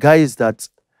 And the guys that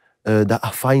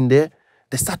are fine there,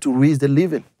 they start to raise the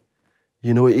level,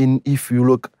 you know. And if you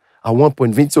look, at one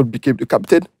point, Vincent became the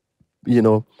captain, you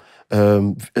know.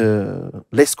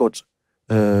 Lescott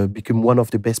became one of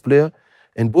the best players,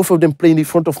 and both of them playing in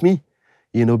front of me,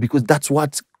 you know, because that's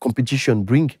what competition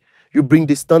bring. You bring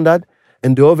the standard,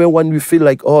 and the other one, we feel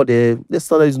like, oh, the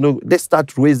standard is no, they start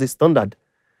to raise the standard.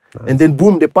 Nice. And then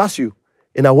boom, they pass you.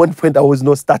 And at one point, I was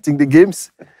not starting the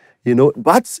games, you know,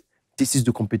 but this is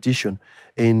the competition.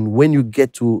 And when you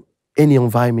get to any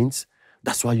environments,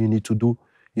 that's what you need to do.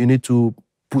 You need to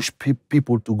push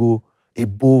people to go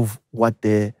above what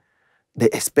they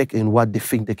expect and what they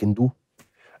think they can do.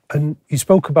 And you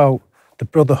spoke about the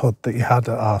brotherhood that you had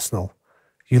at Arsenal.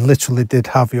 You literally did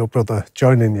have your brother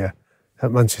joining you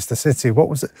at Manchester City. What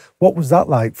was it? What was that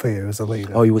like for you as a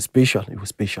leader? Oh, it was special. It was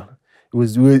special. It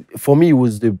was, for me, it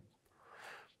was the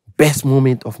best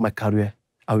moment of my career,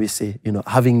 I would say. You know,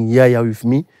 having Yaya with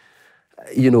me,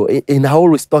 you know, and I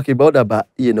always talk about that, but,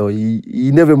 you know,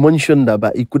 he never mentioned that,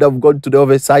 but he could have gone to the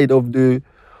other side of the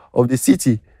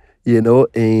city, you know.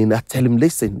 And I tell him,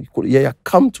 listen, Yaya,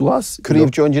 come to us. Could he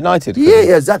have joined United?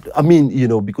 Yeah, exactly. I mean, you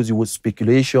know, because it was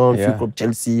speculation, few club,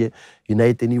 Chelsea,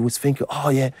 United, and he was thinking, oh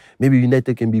yeah, maybe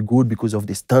United can be good because of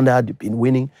the standard, they've been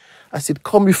winning. I said,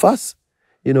 come with us.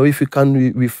 You know, if you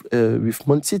can with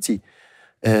Man City,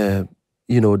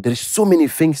 you know, there's so many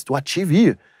things to achieve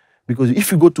here. Because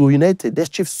if you go to United, they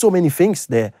achieve so many things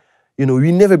there. You know,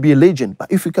 you'll never be a legend.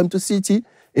 But if you come to City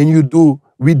and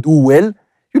we do well,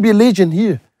 you'll be a legend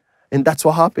here. And that's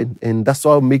what happened. And that's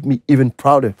what make me even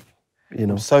prouder. You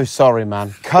know. I'm so sorry,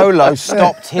 man. Kolo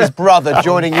stopped his brother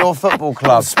joining your football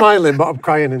club. I'm smiling, but I'm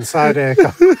crying inside here.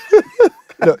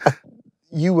 Look,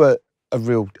 you were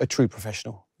a true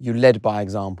professional. You led by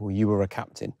example. You were a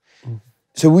captain.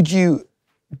 So would you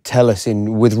tell us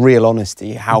with real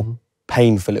honesty how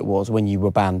painful it was when you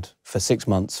were banned for 6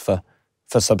 months for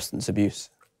substance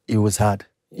abuse? It was hard.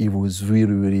 It was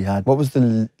really, really hard. What was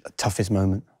the toughest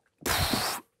moment?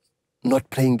 Not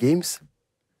playing games.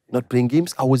 Not playing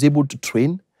games. I was able to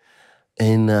train.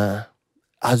 And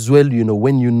as well, you know,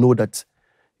 when you know that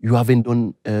you haven't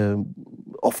done,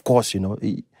 of course, you know,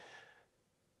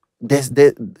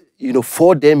 you know,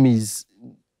 for them is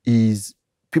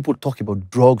people talk about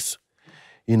drugs,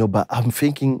 you know, but I'm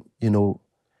thinking, you know,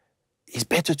 it's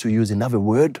better to use another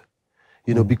word,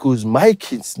 you know, because my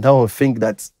kids now think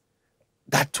that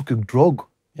took a drug.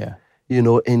 Yeah. You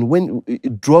know, and when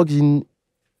drug in,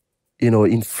 you know,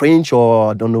 in French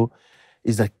or I don't know,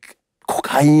 is like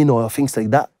cocaine or things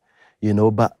like that, you know.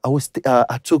 But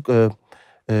I took a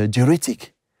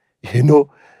diuretic, you know.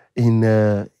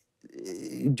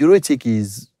 Diuretic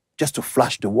is just to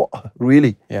flush the water,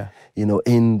 really. Yeah. You know,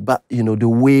 but you know the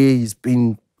way it's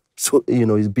been, so you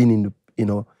know, it's been in the, you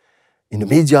know, in the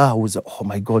media. I was, oh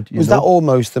my God. Was that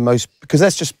almost the most, because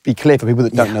let's just be clear for people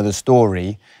that don't know the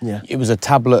story. Yeah. It was a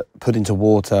tablet put into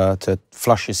water to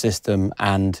flush your system,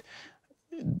 and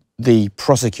the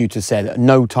prosecutor said at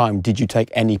no time did you take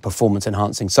any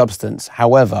performance-enhancing substance.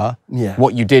 However,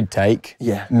 what you did take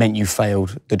meant you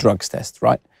failed the drugs test,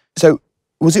 right? So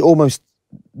was it almost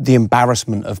the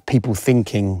embarrassment of people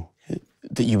thinking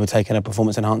that you were taking a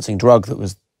performance-enhancing drug that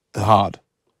was the hard?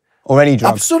 Or any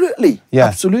drug? Absolutely. Yeah.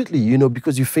 Absolutely. You know,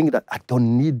 because you think that I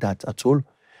don't need that at all.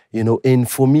 You know, and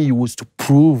for me, it was to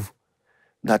prove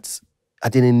that I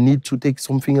didn't need to take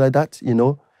something like that, you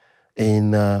know.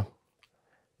 And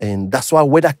that's why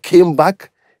when I came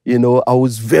back, you know, I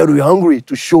was very hungry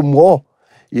to show more,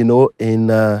 you know. And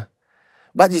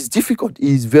but it's difficult.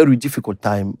 It's very difficult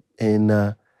time.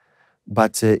 And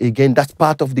but again, that's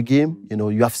part of the game. You know,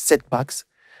 you have setbacks,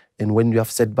 and when you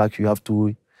have setbacks, you have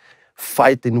to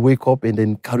fight and wake up and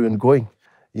then carry on going.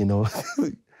 You know,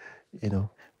 you know.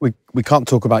 We can't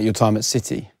talk about your time at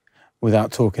City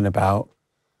without talking about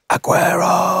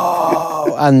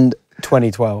Aguero and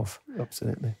 2012.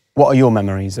 Absolutely. What are your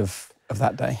memories of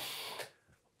that day?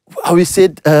 I will say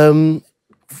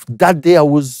that day I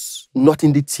was not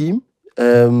in the team.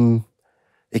 Again,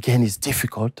 it's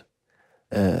difficult.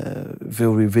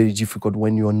 Very, very difficult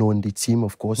when you are not in the team,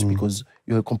 of course, because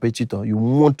you're a competitor. You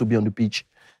want to be on the pitch.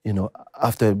 You know,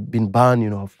 after being banned,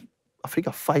 you know, I think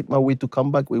I fight my way to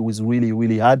come back. It was really,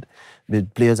 really hard. The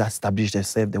players established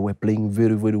themselves. They were playing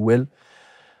very, very well.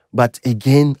 But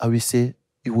again, I will say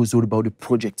it was all about the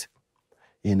project.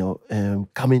 You know,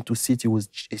 coming to City was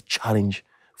a challenge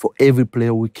for every player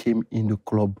who came in the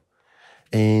club.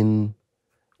 And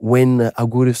when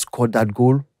Aguero scored that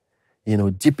goal, you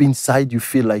know, deep inside you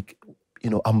feel like, you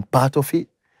know, I'm part of it.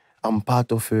 I'm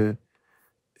part of a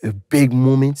big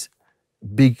moment,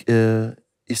 big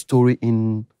history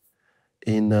in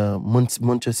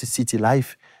Manchester City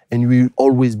life, and will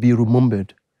always be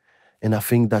remembered. And I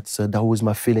think that was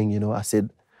my feeling, you know. I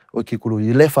said, okay, Kolo,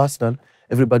 you left Arsenal.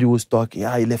 Everybody was talking,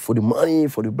 he left for the money,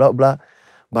 for the blah, blah.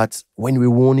 But when we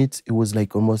won it, it was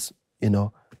like almost, you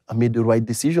know, I made the right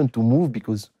decision to move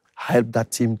because I helped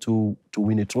that team to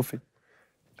win a trophy.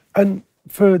 And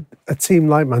for a team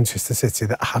like Manchester City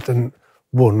that hadn't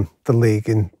won the league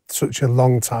in such a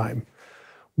long time,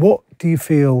 what do you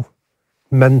feel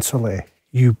mentally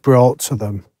you brought to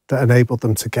them that enabled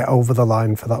them to get over the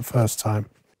line for that first time?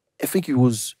 I think it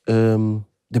was the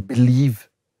belief,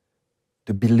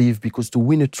 because to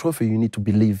win a trophy, you need to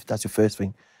believe. That's the first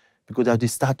thing. Because at the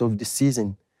start of the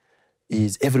season,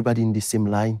 is everybody in the same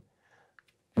line.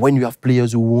 When you have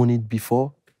players who won it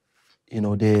before, you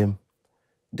know, they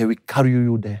will carry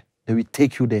you there. They will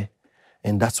take you there.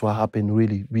 And that's what happened,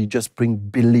 really. We just bring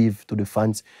belief to the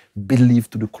fans, belief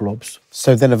to the clubs.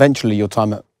 So then eventually your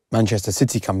time at Manchester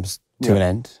City comes to an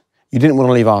end. You didn't want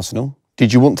to leave Arsenal.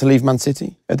 Did you want to leave Man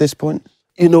City at this point?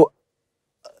 You know,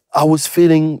 I was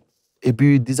feeling a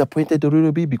bit disappointed a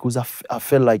little bit because I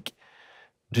felt like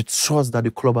the trust that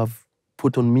the club have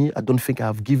put on me, I don't think I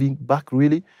have given back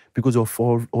really because of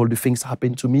all the things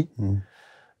happened to me.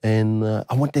 And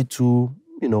I wanted to,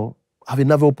 you know, have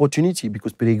another opportunity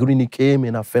because Pellegrini came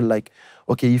and I felt like,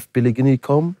 okay, if Pellegrini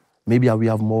come, maybe I will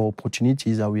have more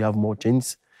opportunities, I will have more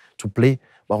chance to play.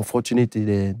 But unfortunately,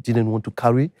 they didn't want to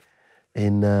carry.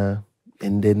 And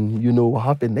then you know what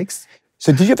happened next.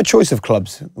 So did you have a choice of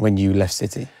clubs when you left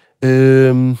City?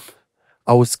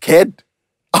 I was scared.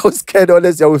 I was scared,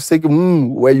 honestly. I was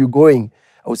thinking, where are you going?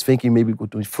 I was thinking maybe go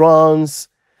to France.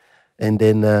 And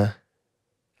then I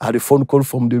had a phone call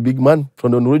from the big man,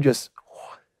 from Don Rodgers.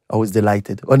 I was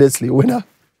delighted, honestly.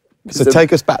 So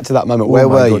take us back to that moment. Where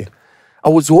were you? I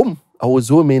was home.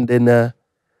 And then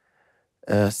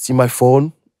see my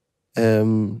phone.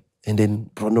 And then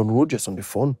Brandon Rodgers on the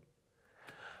phone.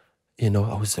 You know,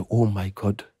 I was like, oh my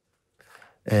God.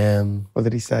 What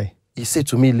did he say? He said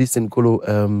to me, listen,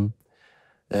 Kolo,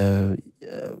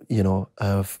 you know,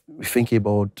 I'm thinking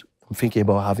about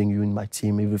having you in my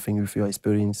team, everything with your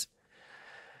experience.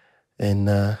 And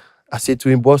I said to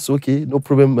him, boss, okay, no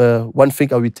problem. One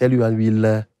thing I will tell you, I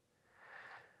will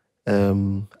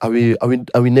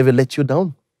never let you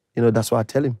down. You know, that's what I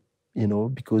tell him, you know,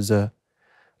 because I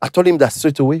told him that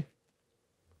straight away.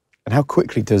 And how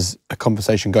quickly does a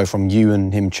conversation go from you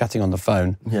and him chatting on the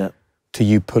phone to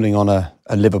you pulling on a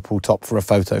Liverpool top for a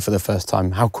photo for the first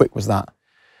time? How quick was that?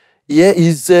 Yeah,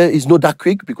 it's not that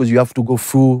quick because you have to go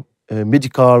through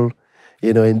medical,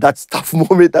 you know, and that's tough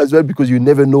moment as well because you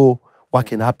never know what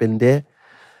can happen there.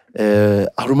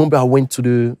 I remember I went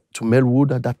to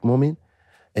Melwood at that moment,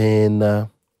 and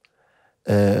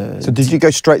so did you go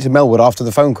straight to Melwood after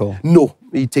the phone call? No,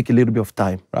 it took a little bit of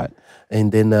time, right?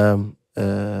 And then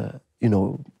you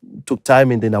know, took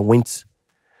time, and then I went.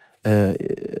 And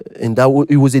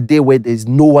it was a day where there's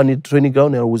no one in the training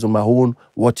ground, and I was on my own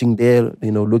watching there,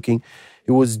 you know, looking.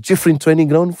 It was different training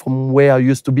ground from where I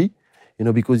used to be, you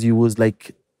know, because it was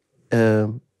like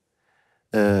you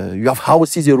have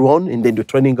houses around, and then the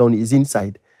training ground is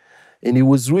inside. And it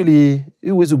was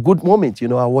a good moment, you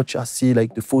know. I see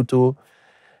like the photo,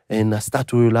 and I start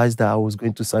to realize that I was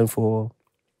going to sign for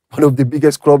one of the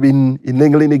biggest clubs in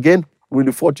England again.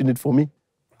 Really fortunate for me.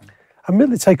 I'm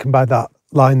really taken by that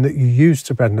line that you used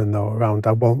to Brendan, though, around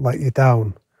 "I won't let you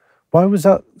down." Why was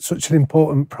that such an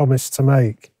important promise to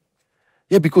make?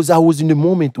 Yeah, because I was in the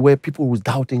moment where people was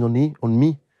doubting on me,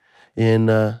 and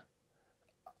I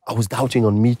was doubting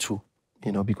on me too.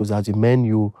 You know, because as a man,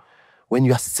 when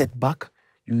you are set back,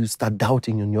 you start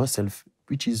doubting on yourself,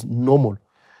 which is normal.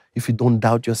 If you don't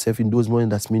doubt yourself in those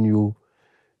moments, that means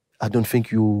I don't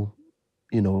think you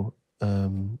know,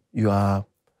 you are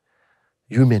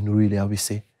human, really, I would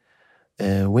say.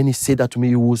 When he said that to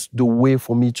me, it was the way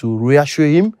for me to reassure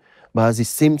him, but at the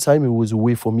same time, it was a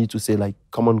way for me to say, like,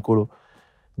 come on, Kolo,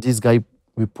 this guy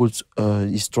will put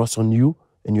his trust on you,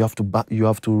 and you have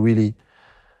to really,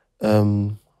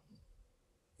 you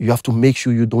have to make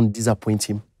sure you don't disappoint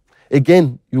him.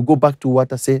 Again, you go back to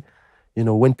what I say, you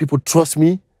know, when people trust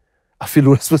me, I feel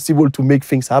responsible to make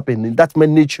things happen, and that's my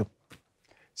nature.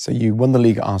 So you won the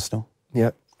league at Arsenal.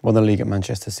 Yeah. Won the league at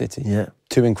Manchester City. Yeah.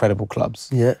 2 incredible clubs.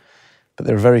 Yeah. But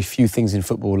there are very few things in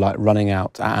football like running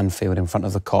out at Anfield in front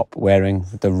of the Kop wearing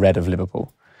the red of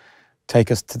Liverpool. Take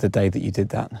us to the day that you did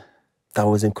that. That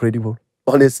was incredible.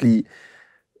 Honestly,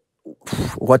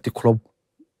 what the club,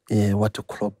 Yeah, what a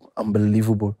club.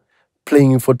 Unbelievable.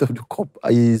 Playing in front of the cup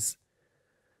is,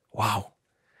 wow.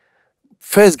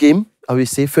 First game, I will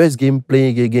say,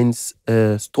 playing against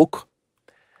Stoke.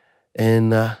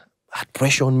 And had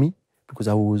pressure on me because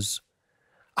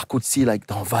I could see like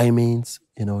the environment,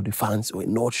 you know, the fans were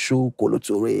not sure. Kolo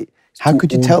Touré. How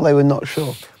could you tell they were not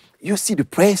sure? You see the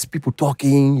press, people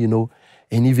talking, you know,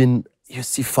 and even you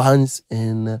see fans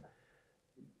and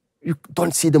you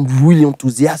don't see them really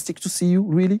enthusiastic to see you,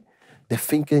 really. They're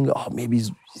thinking, oh, maybe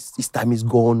his time is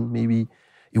gone. Maybe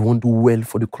he won't do well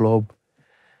for the club.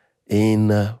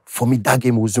 And for me, that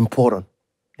game was important,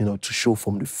 you know, to show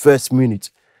from the first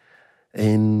minute.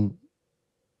 And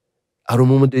I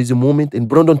remember there's a moment, and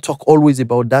Brandon talk always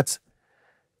about that.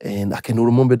 And I can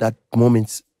remember that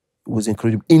moment. It was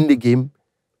incredible. In the game,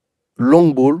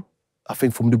 long ball, I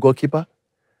think from the goalkeeper.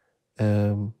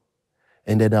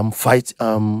 And then I'm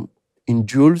in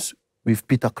duels with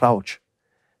Peter Crouch.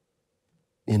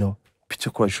 You know, Peter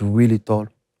Crouch really tall.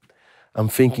 I'm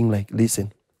thinking like,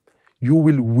 listen, you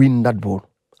will win that ball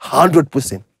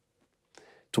 100%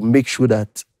 to make sure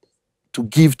that, to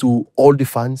give to all the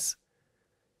fans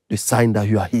the sign that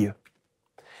you are here.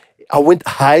 I went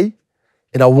high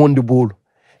and I won the ball.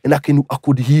 And I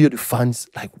could hear the fans,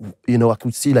 like, you know, I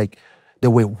could see like they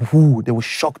were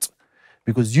shocked.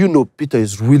 Because you know Peter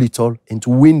is really tall, and to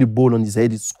win the ball on his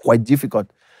head is quite difficult.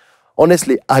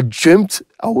 Honestly, I jumped.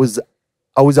 I was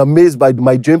amazed by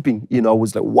my jumping. You know, I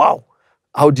was like, wow,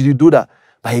 how did you do that?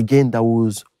 But again, that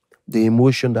was the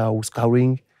emotion that I was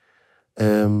carrying,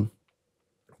 the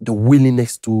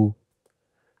willingness to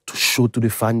show to the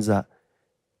fans that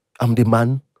I'm the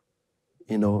man,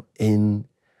 you know. And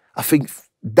I think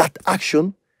that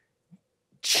action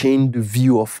changed the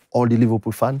view of all the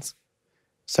Liverpool fans.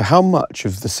 So how much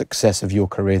of the success of your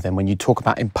career then, when you talk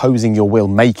about imposing your will,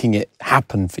 making it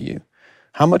happen for you,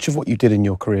 how much of what you did in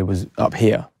your career was up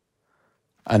here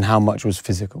and how much was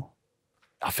physical?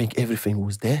 I think everything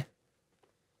was there.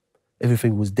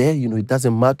 Everything was there. You know, it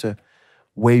doesn't matter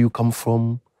where you come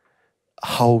from,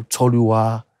 how tall you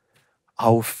are,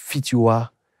 how fit you are.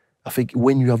 I think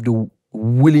when you have the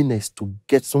willingness to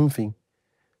get something,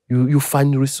 you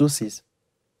find resources.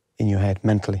 In your head,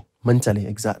 mentally? Mentally,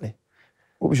 exactly.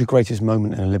 What was your greatest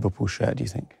moment in a Liverpool shirt, do you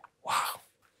think? Wow.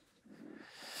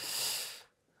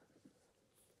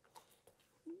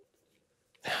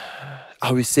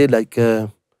 I would say like,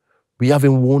 we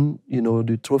haven't won, you know,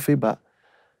 the trophy, but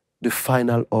the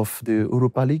final of the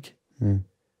Europa League, it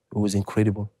was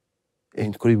incredible.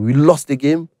 Incredible. We lost the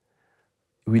game,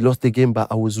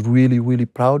 but I was really, really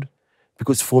proud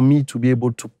because for me to be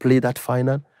able to play that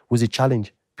final was a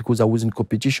challenge because I was in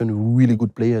competition with really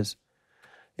good players.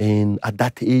 And at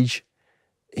that age,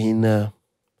 we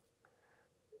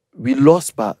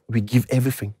lost, but we give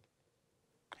everything.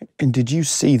 And did you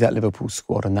see that Liverpool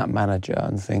squad and that manager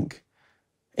and think,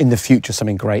 in the future,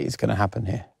 something great is going to happen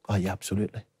here? Oh, yeah,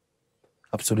 absolutely.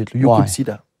 Absolutely. You Why? could see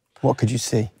that. What could you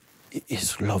see?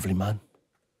 He's a lovely man.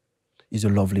 He's a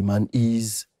lovely man.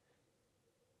 He's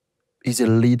a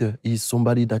leader. He's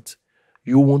somebody that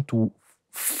you want to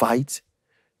fight.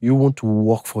 You want to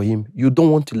work for him. You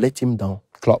don't want to let him down.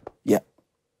 Klopp? Yeah.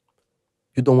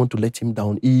 You don't want to let him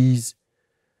down.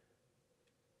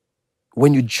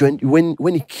 When you join,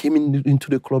 when he came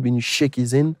into the club and you shake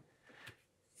his hand,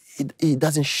 he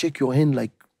doesn't shake your hand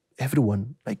like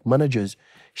everyone, like managers.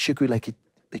 Shake you like a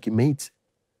mate.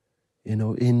 You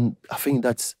know, and I think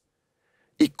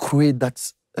it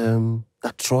creates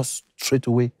that trust straight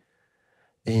away.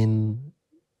 And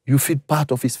you feel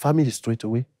part of his family straight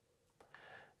away.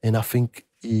 And I think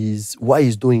what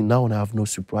he's doing now, and I have no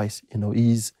surprise. You know,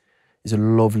 he's a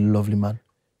lovely, lovely man.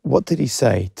 What did he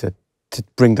say to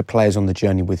bring the players on the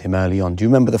journey with him early on? Do you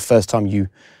remember the first time you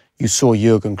saw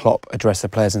Jurgen Klopp address the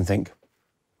players and think,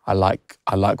 I like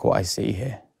what I see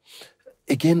here?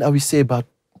 Again, I will say about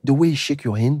the way he shake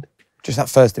your hand. Just that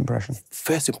first impression.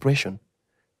 First impression.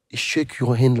 He shake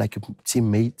your hand like a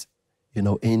teammate, you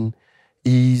know, and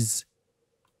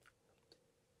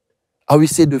I will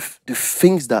say the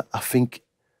things that I think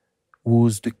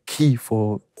was the key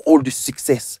for all the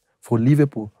success for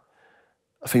Liverpool.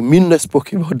 I think Milner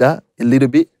spoke about that a little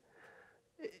bit.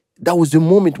 That was the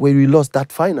moment where we lost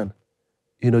that final.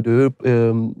 You know, the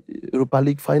Europa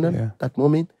League final, yeah. That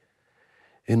moment.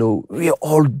 You know, we are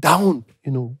all down.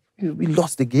 You know, we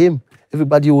lost the game.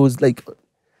 Everybody was like,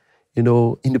 you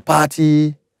know, in the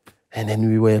party. And then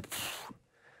we were,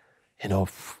 you know,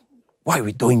 what are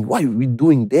we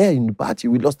doing there in the party?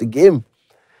 We lost the game.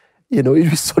 You know,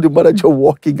 we saw the manager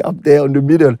walking up there in the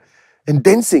middle and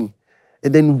dancing.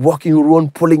 And then walking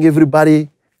around, pulling everybody,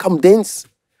 come dance.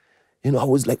 You know, I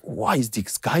was like, why is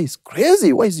this guy is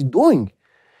crazy? What is he doing?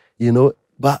 You know,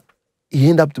 but he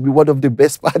ended up to be one of the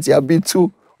best parties I've been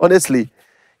to, honestly.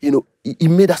 You know, he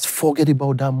made us forget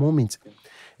about that moment.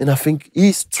 And I think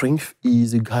his strength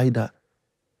is a guy that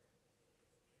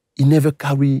he never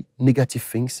carry negative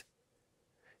things.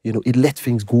 You know, he let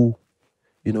things go.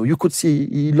 You know, you could see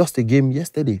he lost a game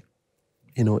yesterday.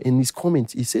 You know, in his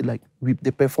comments, he said, like,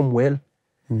 they perform well.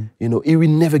 You know, he will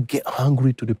never get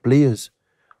angry to the players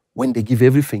when they give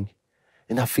everything.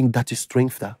 And I think that is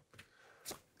strength there.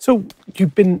 So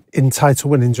you've been in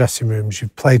title-winning dressing rooms.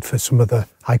 You've played for some of the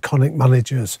iconic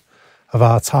managers of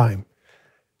our time.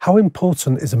 How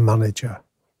important is a manager?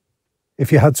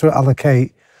 If you had to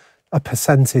allocate a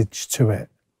percentage to it.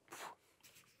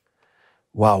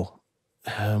 Wow.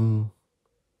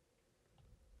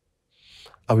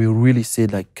 I will really say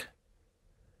like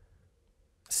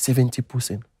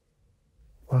 70%.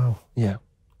 Wow. Yeah,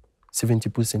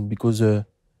 70%, because a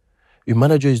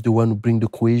manager is the one who brings the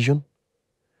cohesion.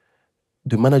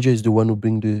 The manager is the one who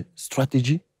brings the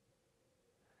strategy.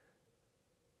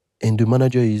 And the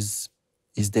manager is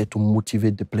there to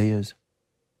motivate the players.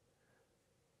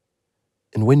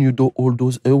 And when you do all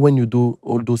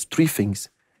those three things,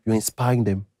 you're inspiring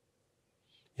them.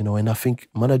 You know, and I think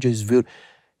manager is very,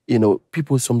 you know,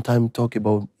 people sometimes talk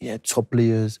about, top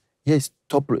players. Yes,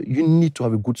 you need to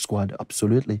have a good squad,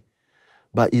 absolutely.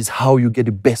 But it's how you get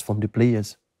the best from the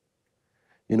players.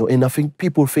 You know, and I think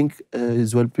people think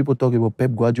as well, people talk about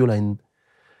Pep Guardiola and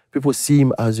people see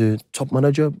him as a top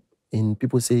manager and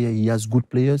people say he has good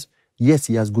players. Yes,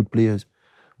 he has good players.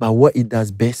 But what he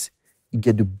does best, he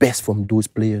get the best from those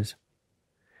players.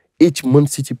 Each Man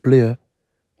City player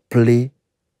play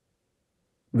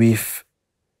with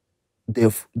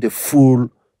the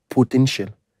full potential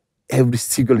every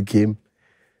single game,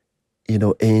 you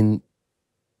know, and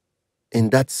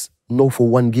that's not for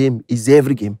one game, it's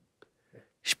every game.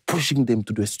 He's pushing them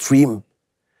to the extreme,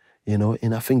 you know,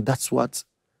 and I think that's what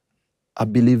I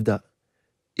believe, that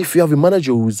if you have a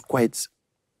manager who's quite,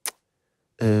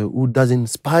 who doesn't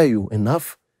inspire you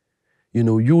enough, you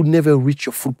know, you'll never reach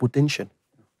your full potential.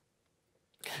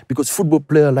 Because football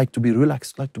players like to be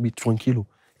relaxed, like to be tranquilo.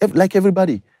 Like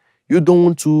everybody. You don't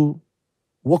want to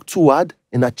work too hard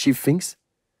and achieve things,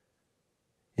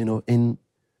 you know,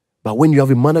 but when you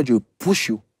have a manager who push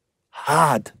you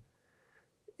hard,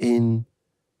 and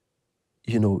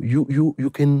you know, you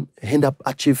can end up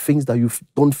achieve things that you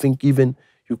don't think even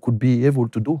you could be able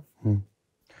to do.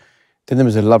 Then there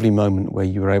was a lovely moment where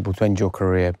you were able to end your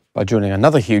career by joining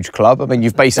another huge club. I mean,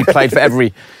 you've basically played for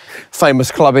every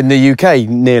famous club in the UK,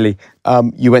 nearly.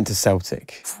 You went to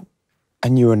Celtic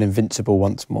and you were an Invincible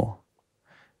once more.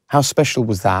 How special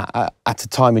was that at a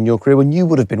time in your career when you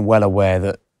would have been well aware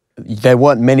that there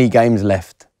weren't many games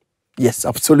left? Yes,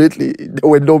 absolutely. There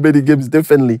were not many games,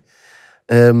 definitely.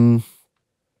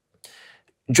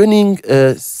 Joining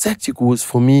Celtic was,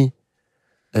 for me,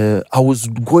 I was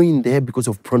going there because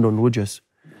of Brendan Rodgers.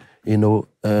 You know,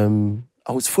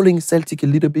 I was following Celtic a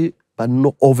little bit, but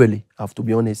not overly, I have to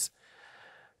be honest.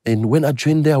 And when I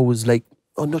joined there, I was like,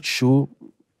 I'm not sure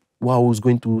what I was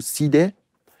going to see there.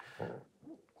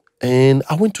 And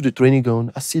I went to the training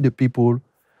ground, I see the people,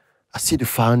 I see the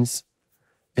fans,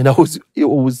 and it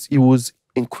was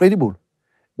incredible.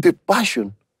 The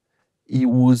passion, it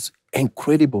was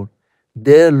incredible.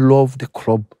 They love the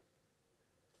club.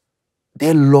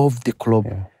 They love the club.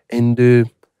 Yeah. And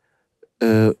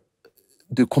the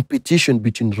competition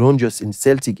between Rangers and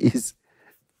Celtic is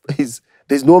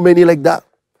there's no many like that.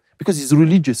 Because it's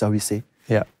religious, I will say.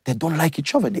 Yeah. They don't like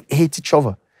each other, they hate each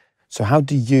other. So how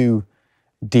do you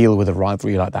deal with a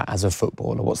rivalry like that as a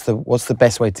footballer? What's the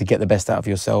best way to get the best out of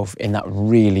yourself in that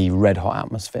really red-hot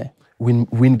atmosphere?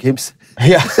 Win games.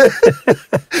 Yeah.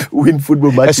 Win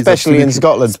football matches. Especially in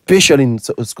Scotland. Especially in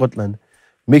Scotland.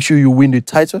 Make sure you win the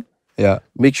title. Yeah.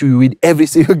 Make sure you win every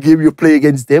single game you play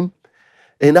against them.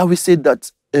 And I will say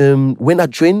that when I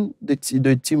joined the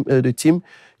team,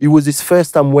 it was his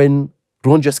first time when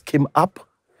Rangers came up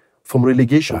from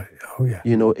relegation. Right. Oh, yeah.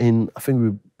 You know, and I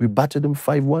think we battered them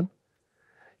 5-1.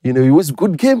 You know, it was a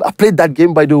good game. I played that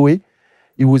game, by the way.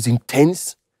 It was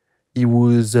intense. It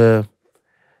was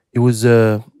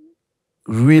a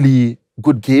really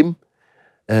good game.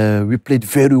 We played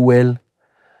very well.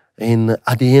 And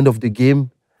at the end of the game,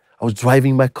 I was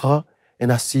driving my car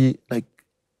and I see like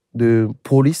the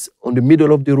police on the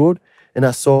middle of the road, and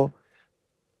I saw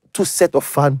two sets of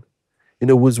fans. You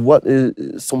know, it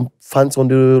was some fans on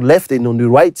the left and on the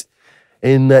right.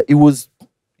 And it was,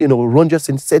 you know, Rangers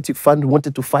and Celtic fans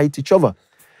wanted to fight each other.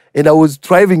 And I was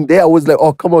driving there, I was like,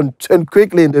 oh, come on, turn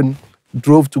quickly, and then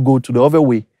drove to go to the other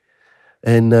way.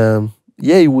 And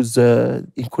yeah, it was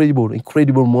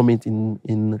incredible moment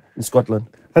in Scotland.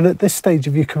 And at this stage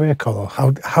of your career, Kolo,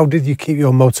 how did you keep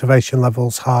your motivation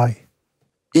levels high?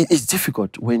 It's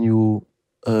difficult when you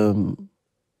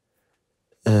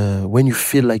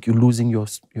feel like you're losing your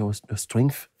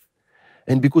strength,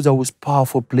 and because I was a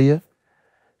powerful player,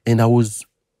 and I was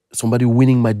somebody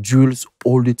winning my duels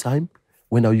all the time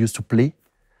when I used to play,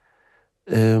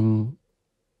 I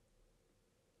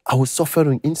was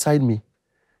suffering inside me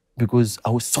because I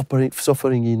was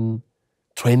suffering in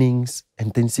trainings,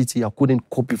 intensity. I couldn't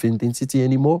cope with intensity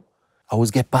anymore. I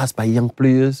was get passed by young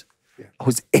players. Yeah. I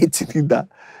was hating that,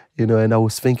 and I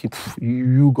was thinking,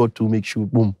 you got to make sure,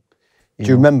 boom. Do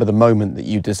you remember the moment that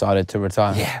you decided to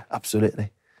retire? Yeah,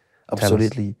 absolutely.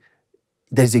 Absolutely.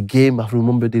 There's a game, I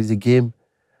remember there's a game,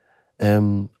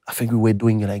 I think we were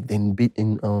doing like in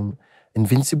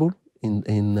Invincible.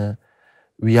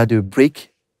 We had a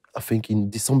break, I think in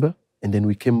December, and then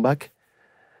we came back.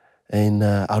 And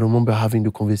I remember having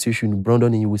the conversation with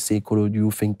Brandon, and he would say, Kolo, do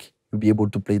you think you'll be able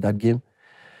to play that game?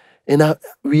 And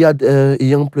we had a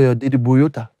young player, Dede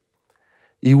Boyota.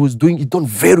 He done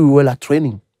very well at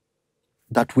training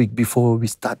that week before we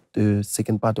start the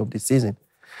second part of the season.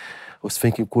 I was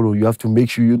thinking, Kolo, you have to make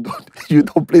sure you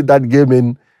don't play that game,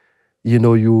 and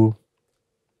you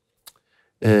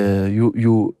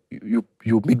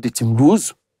make the team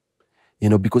lose,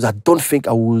 because I don't think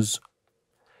I was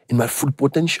in my full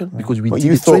potential, because we did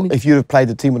you thought training. If you'd have played,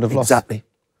 the team would have lost. Exactly.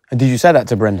 And did you say that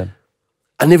to Brendan?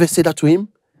 I never said that to him,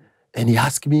 and he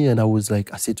asked me, and I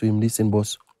said to him, listen,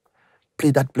 boss,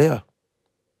 play that player.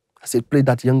 I said, play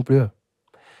that young player.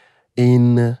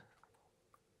 And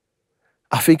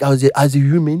I think as a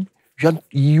human,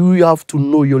 you have to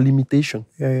know your limitation.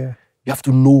 Yeah. You have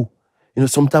to know.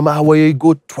 Sometimes our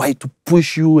ego try to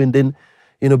push you, and then,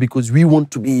 because we want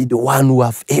to be the one who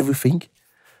have everything.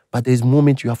 But there's a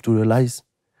moment you have to realize.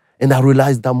 And I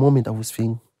realized that moment, I was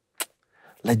thinking,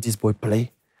 let this boy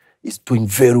play. He's doing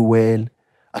very well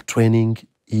at training.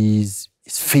 He's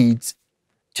fit.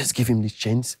 Just give him this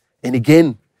chance. And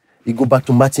again, you go back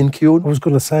to Martin Keown. I was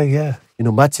going to say, yeah.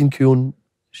 Martin Keown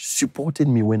supported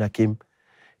me when I came.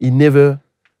 He never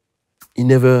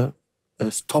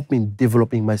stopped me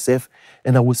developing myself.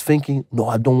 And I was thinking, no,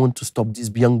 I don't want to stop this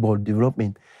young boy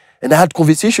development. And I had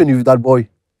conversation with that boy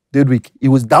that week. He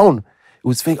was down. He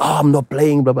was thinking, oh, I'm not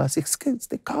playing, blah, blah. I said,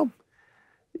 stay calm.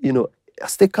 I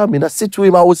stay calm. And I said to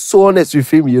him, I was so honest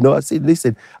with him, I said,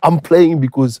 listen, I'm playing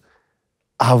because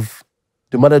the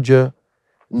manager,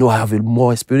 I have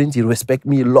more experience. He respects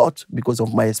me a lot because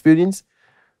of my experience.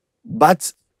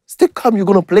 But stay calm, you're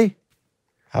going to play.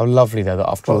 How lovely, though, that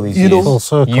after all these years, full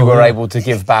circle, you were able to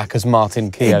give back as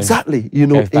Martin Keown. Exactly,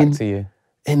 gave back to you.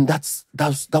 And that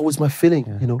was my feeling,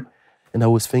 And I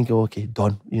was thinking, okay,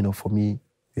 done, for me.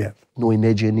 Yeah. No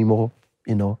energy anymore,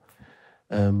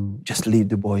 just leave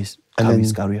the boys carry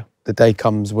his career. The day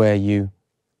comes where you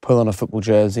pull on a football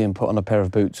jersey and put on a pair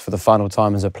of boots for the final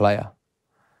time as a player.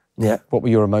 Yeah. What were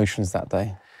your emotions that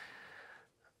day?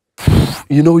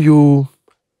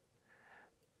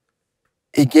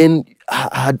 Again,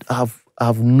 I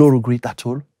have no regret at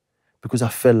all, because I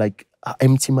felt like I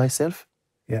empty myself,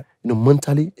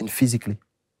 mentally and physically.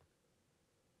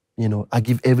 I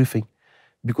give everything.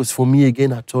 Because for me,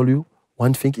 again, I told you,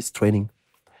 one thing is training.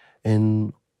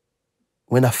 And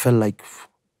when I felt like,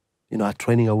 at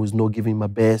training, I was not giving my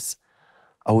best.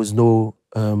 I was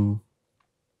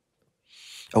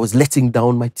letting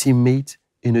down my teammate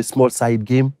in a small side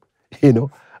game, I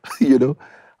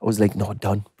was like, no,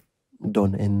 done.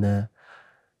 And,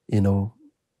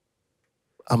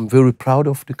 I'm very proud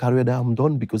of the career that I'm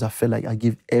done, because I felt like I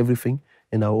give everything,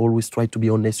 and I always try to be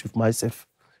honest with myself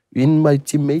in my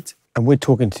teammate. And we're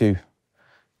talking to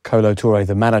Kolo Touré,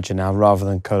 the manager now, rather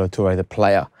than Kolo Touré, the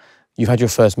player. You've had your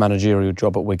first managerial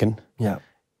job at Wigan. Yeah.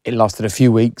 It lasted a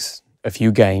few weeks, a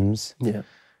few games. Yeah.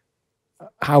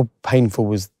 How painful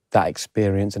was that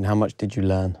experience, and how much did you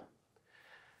learn?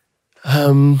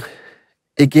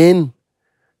 Again,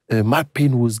 my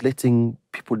pain was letting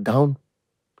people down,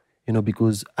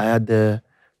 because I had the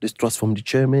distrust from the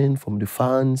chairman, from the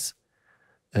fans,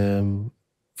 from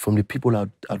the people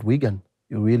at Wigan,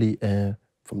 really,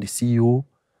 from the CEO.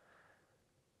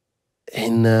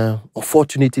 And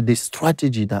unfortunately, the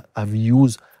strategy that I've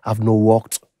used have not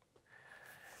worked.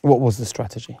 What was the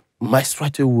strategy? My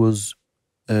strategy was,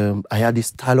 I had this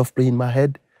style of play in my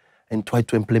head and tried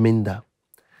to implement that.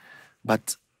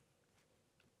 But,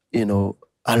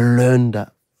 I learned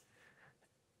that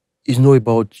it's not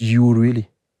about you really.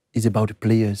 It's about the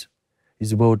players.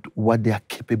 It's about what they are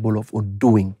capable of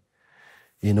doing,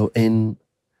 and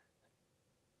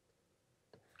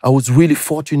I was really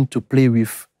fortunate to play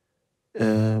with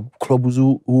clubs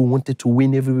who wanted to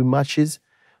win every matches,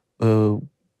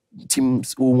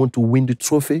 teams who want to win the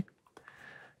trophy.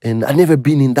 And I've never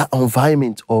been in that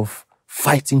environment of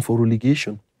fighting for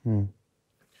relegation. And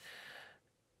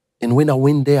when I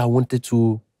went there, I wanted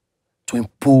to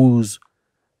impose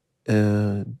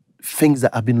things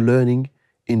that I've been learning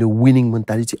in a winning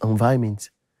mentality environment.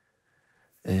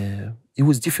 It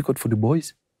was difficult for the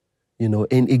boys, you know.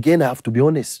 And again, I have to be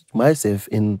honest myself.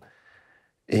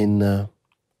 The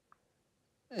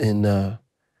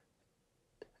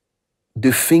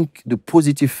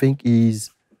positive thing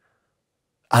is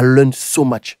I learned so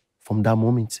much from that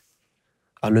moment.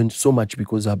 I learned so much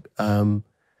because I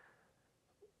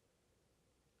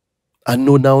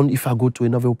know now if I go to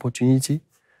another opportunity,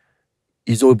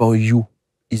 it's all about you.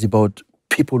 It's about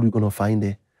people you're going to find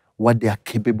there, what they are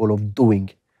capable of doing.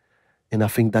 And I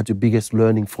think that's the biggest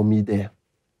learning for me there.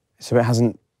 So it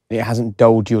hasn't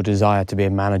dulled your desire to be a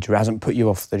manager? It hasn't put you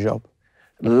off the job?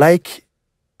 Like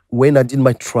when I did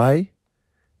my try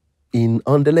in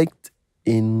Anderlecht,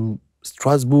 in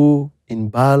Strasbourg, in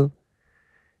Bâle,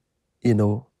 you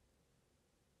know,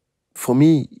 for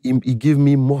me, it gave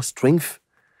me more strength.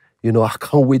 You know, I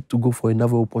can't wait to go for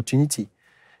another opportunity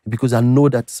because I know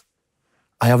that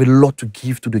I have a lot to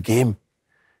give to the game.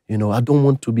 You know, I don't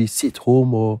want to be sit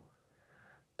home or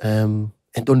and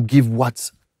don't give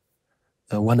what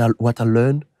I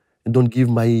learned, and don't give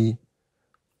my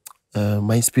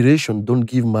my inspiration, don't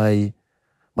give my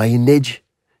energy.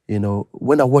 You know,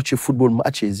 when I watch football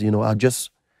matches, you know, I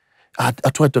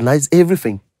try to analyze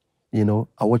everything. You know,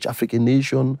 I watch African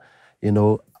Nation. You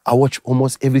know, I watch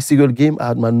almost every single game. I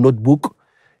had my notebook,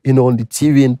 you know, on the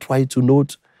TV and try to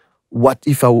note what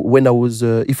if I was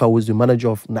the manager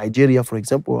of Nigeria, for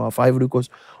example, or of Ivory Coast,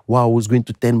 what I was going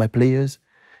to tell my players.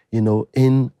 You know,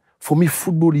 and for me,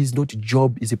 football is not a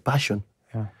job; it's a passion.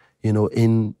 Yeah. You know,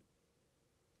 and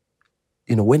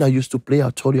you know, when I used to play, I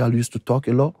told you I used to talk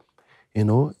a lot. You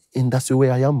know, and that's the way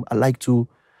I am. I like to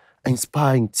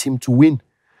inspire a team to win.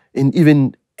 And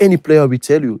even any player will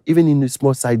tell you, even in a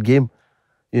small side game,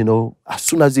 you know, as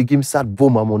soon as the game starts,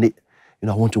 boom, I'm on it. You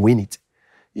know, I want to win it.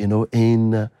 You know,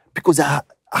 and because I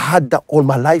had that all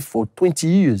my life for 20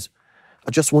 years.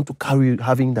 I just want to carry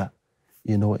having that,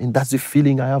 you know, and that's the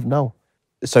feeling I have now.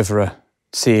 So for a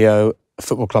CEO, a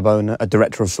football club owner, a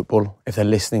director of football, if they're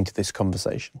listening to this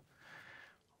conversation,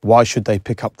 why should they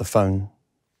pick up the phone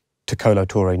to Kolo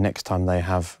Touré next time they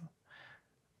have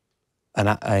an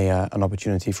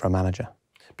opportunity for a manager?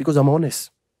 Because I'm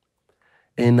honest.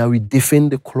 And I will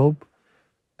defend the club.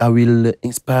 I will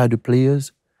inspire the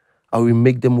players. I will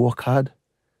make them work hard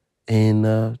and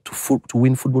to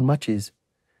win football matches.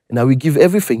 And I will give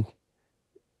everything,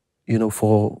 you know,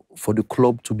 for the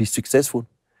club to be successful,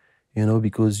 you know,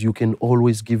 because you can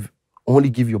always only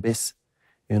give your best,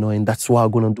 you know, and that's what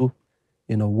I'm going to do,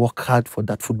 you know, work hard for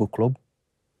that football club.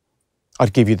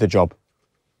 I'd give you the job,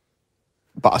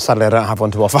 but sadly I don't have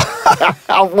one to offer.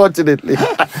 Unfortunately.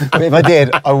 If I did,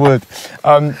 I would.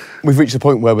 We've reached the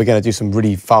point where we're going to do some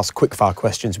really fast, quick-fire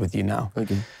questions with you now.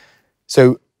 Okay.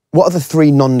 So what are the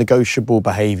 3 non-negotiable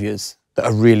behaviours that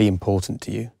are really important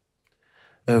to you?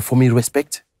 For me,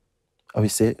 respect. I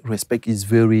would say respect is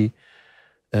very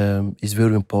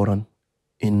important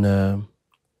in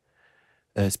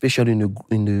especially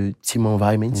in the team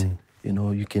environment. You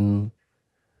know, you can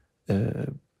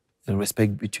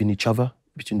respect between each other,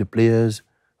 between the players,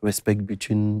 respect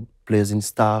between players and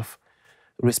staff,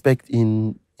 respect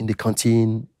in the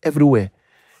canteen, everywhere.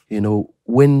 You know,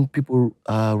 when people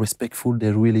are respectful,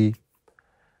 they really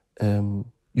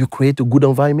you create a good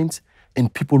environment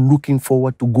and people looking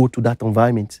forward to go to that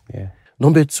environment. Yeah.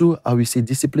 Number 2, I will say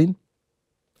discipline.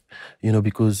 You know,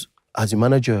 because as a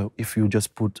manager, if you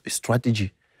just put a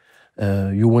strategy,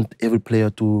 you want every player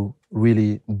to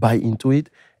really buy into it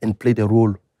and play their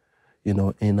role. You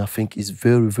know, and I think it's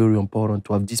very, very important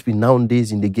to have discipline.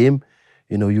 Nowadays in the game,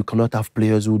 you know, you cannot have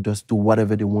players who just do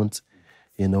whatever they want,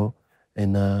 you know,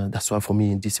 and that's why for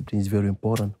me discipline is very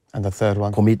important. And the third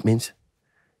one? Commitment.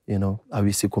 You know, I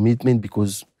will say commitment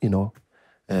because, you know,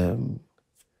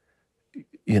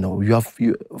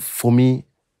 for me,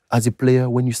 as a player,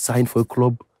 when you sign for a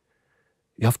club,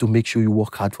 you have to make sure you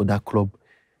work hard for that club.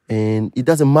 And it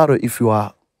doesn't matter if you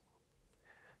are,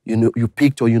 you know, you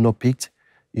picked or you're not picked,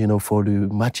 you know, for the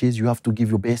matches, you have to give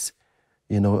your best,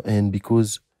 you know, and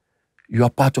because you are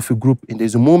part of a group and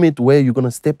there's a moment where you're going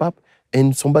to step up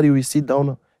and somebody will sit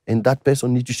down and that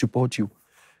person needs to support you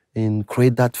and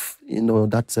create that, you know,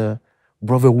 that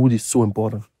brotherhood is so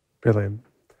important. Brilliant.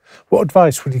 What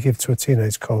advice would you give to a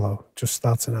teenage Kolo just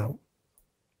starting out?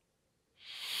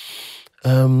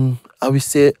 I would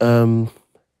say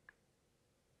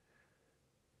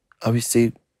I will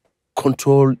say,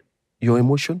 control your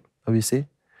emotion, I will say,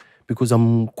 because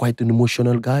I'm quite an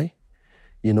emotional guy,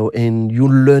 you know, and you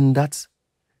learn that,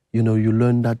 you know, you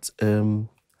learn that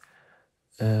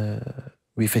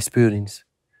with experience,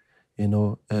 you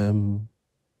know. You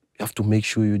have to make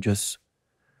sure you just,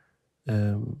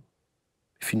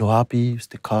 if you're not happy, you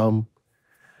stay calm,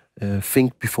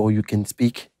 think before you can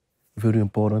speak, very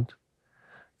important.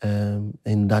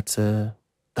 And that's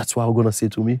what I'm gonna say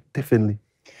to me, definitely.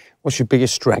 What's your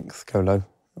biggest strength, Kolo?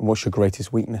 And what's your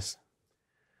greatest weakness?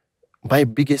 My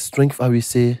biggest strength, I will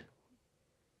say,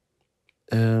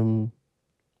 I'm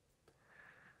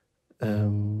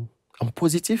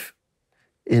positive,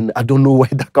 and I don't know where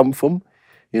that comes from.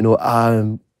 You know,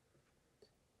 I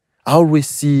always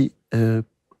see a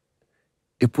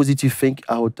positive thing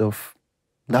out of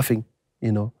nothing,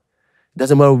 you know. It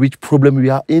doesn't matter which problem we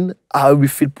are in, I will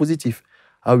feel positive.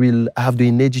 I will have the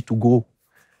energy to go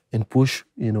and push,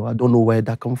 you know. I don't know where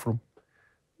that comes from.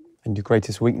 And your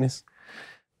greatest weakness?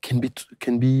 Can be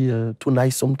too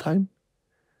nice sometimes,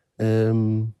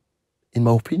 in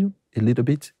my opinion, a little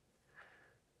bit.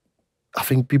 I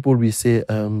think people will say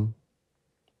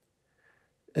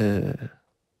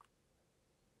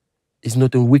it's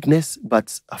not a weakness,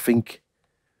 but I think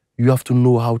you have to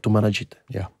know how to manage it.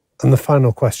 Yeah. And the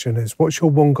final question is, what's your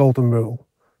one golden rule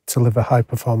to live a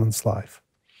high-performance life?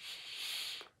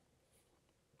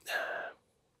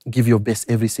 Give your best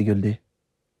every single day.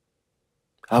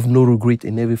 Have no regret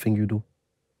in everything you do.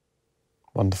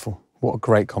 Wonderful. What a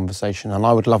great conversation. And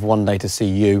I would love one day to see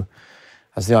you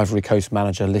as the Ivory Coast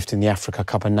manager lifting the Africa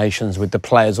Cup of Nations with the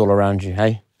players all around you,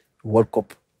 hey? World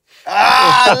Cup.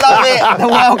 Ah, I love it! The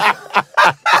World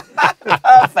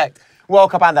Cup. Perfect.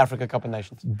 World Cup and Africa Cup of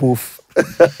Nations. Both.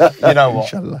 You know what?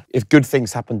 Inshallah. If good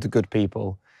things happen to good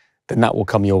people, then that will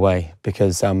come your way,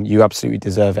 because you absolutely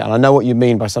deserve it. And I know what you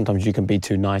mean by sometimes you can be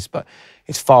too nice, but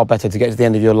it's far better to get to the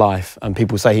end of your life and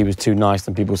people say he was too nice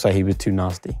than people say he was too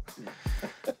nasty.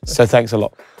 So thanks a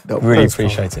lot. No, really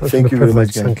appreciate it. Thank you very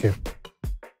much, guys. Thank you.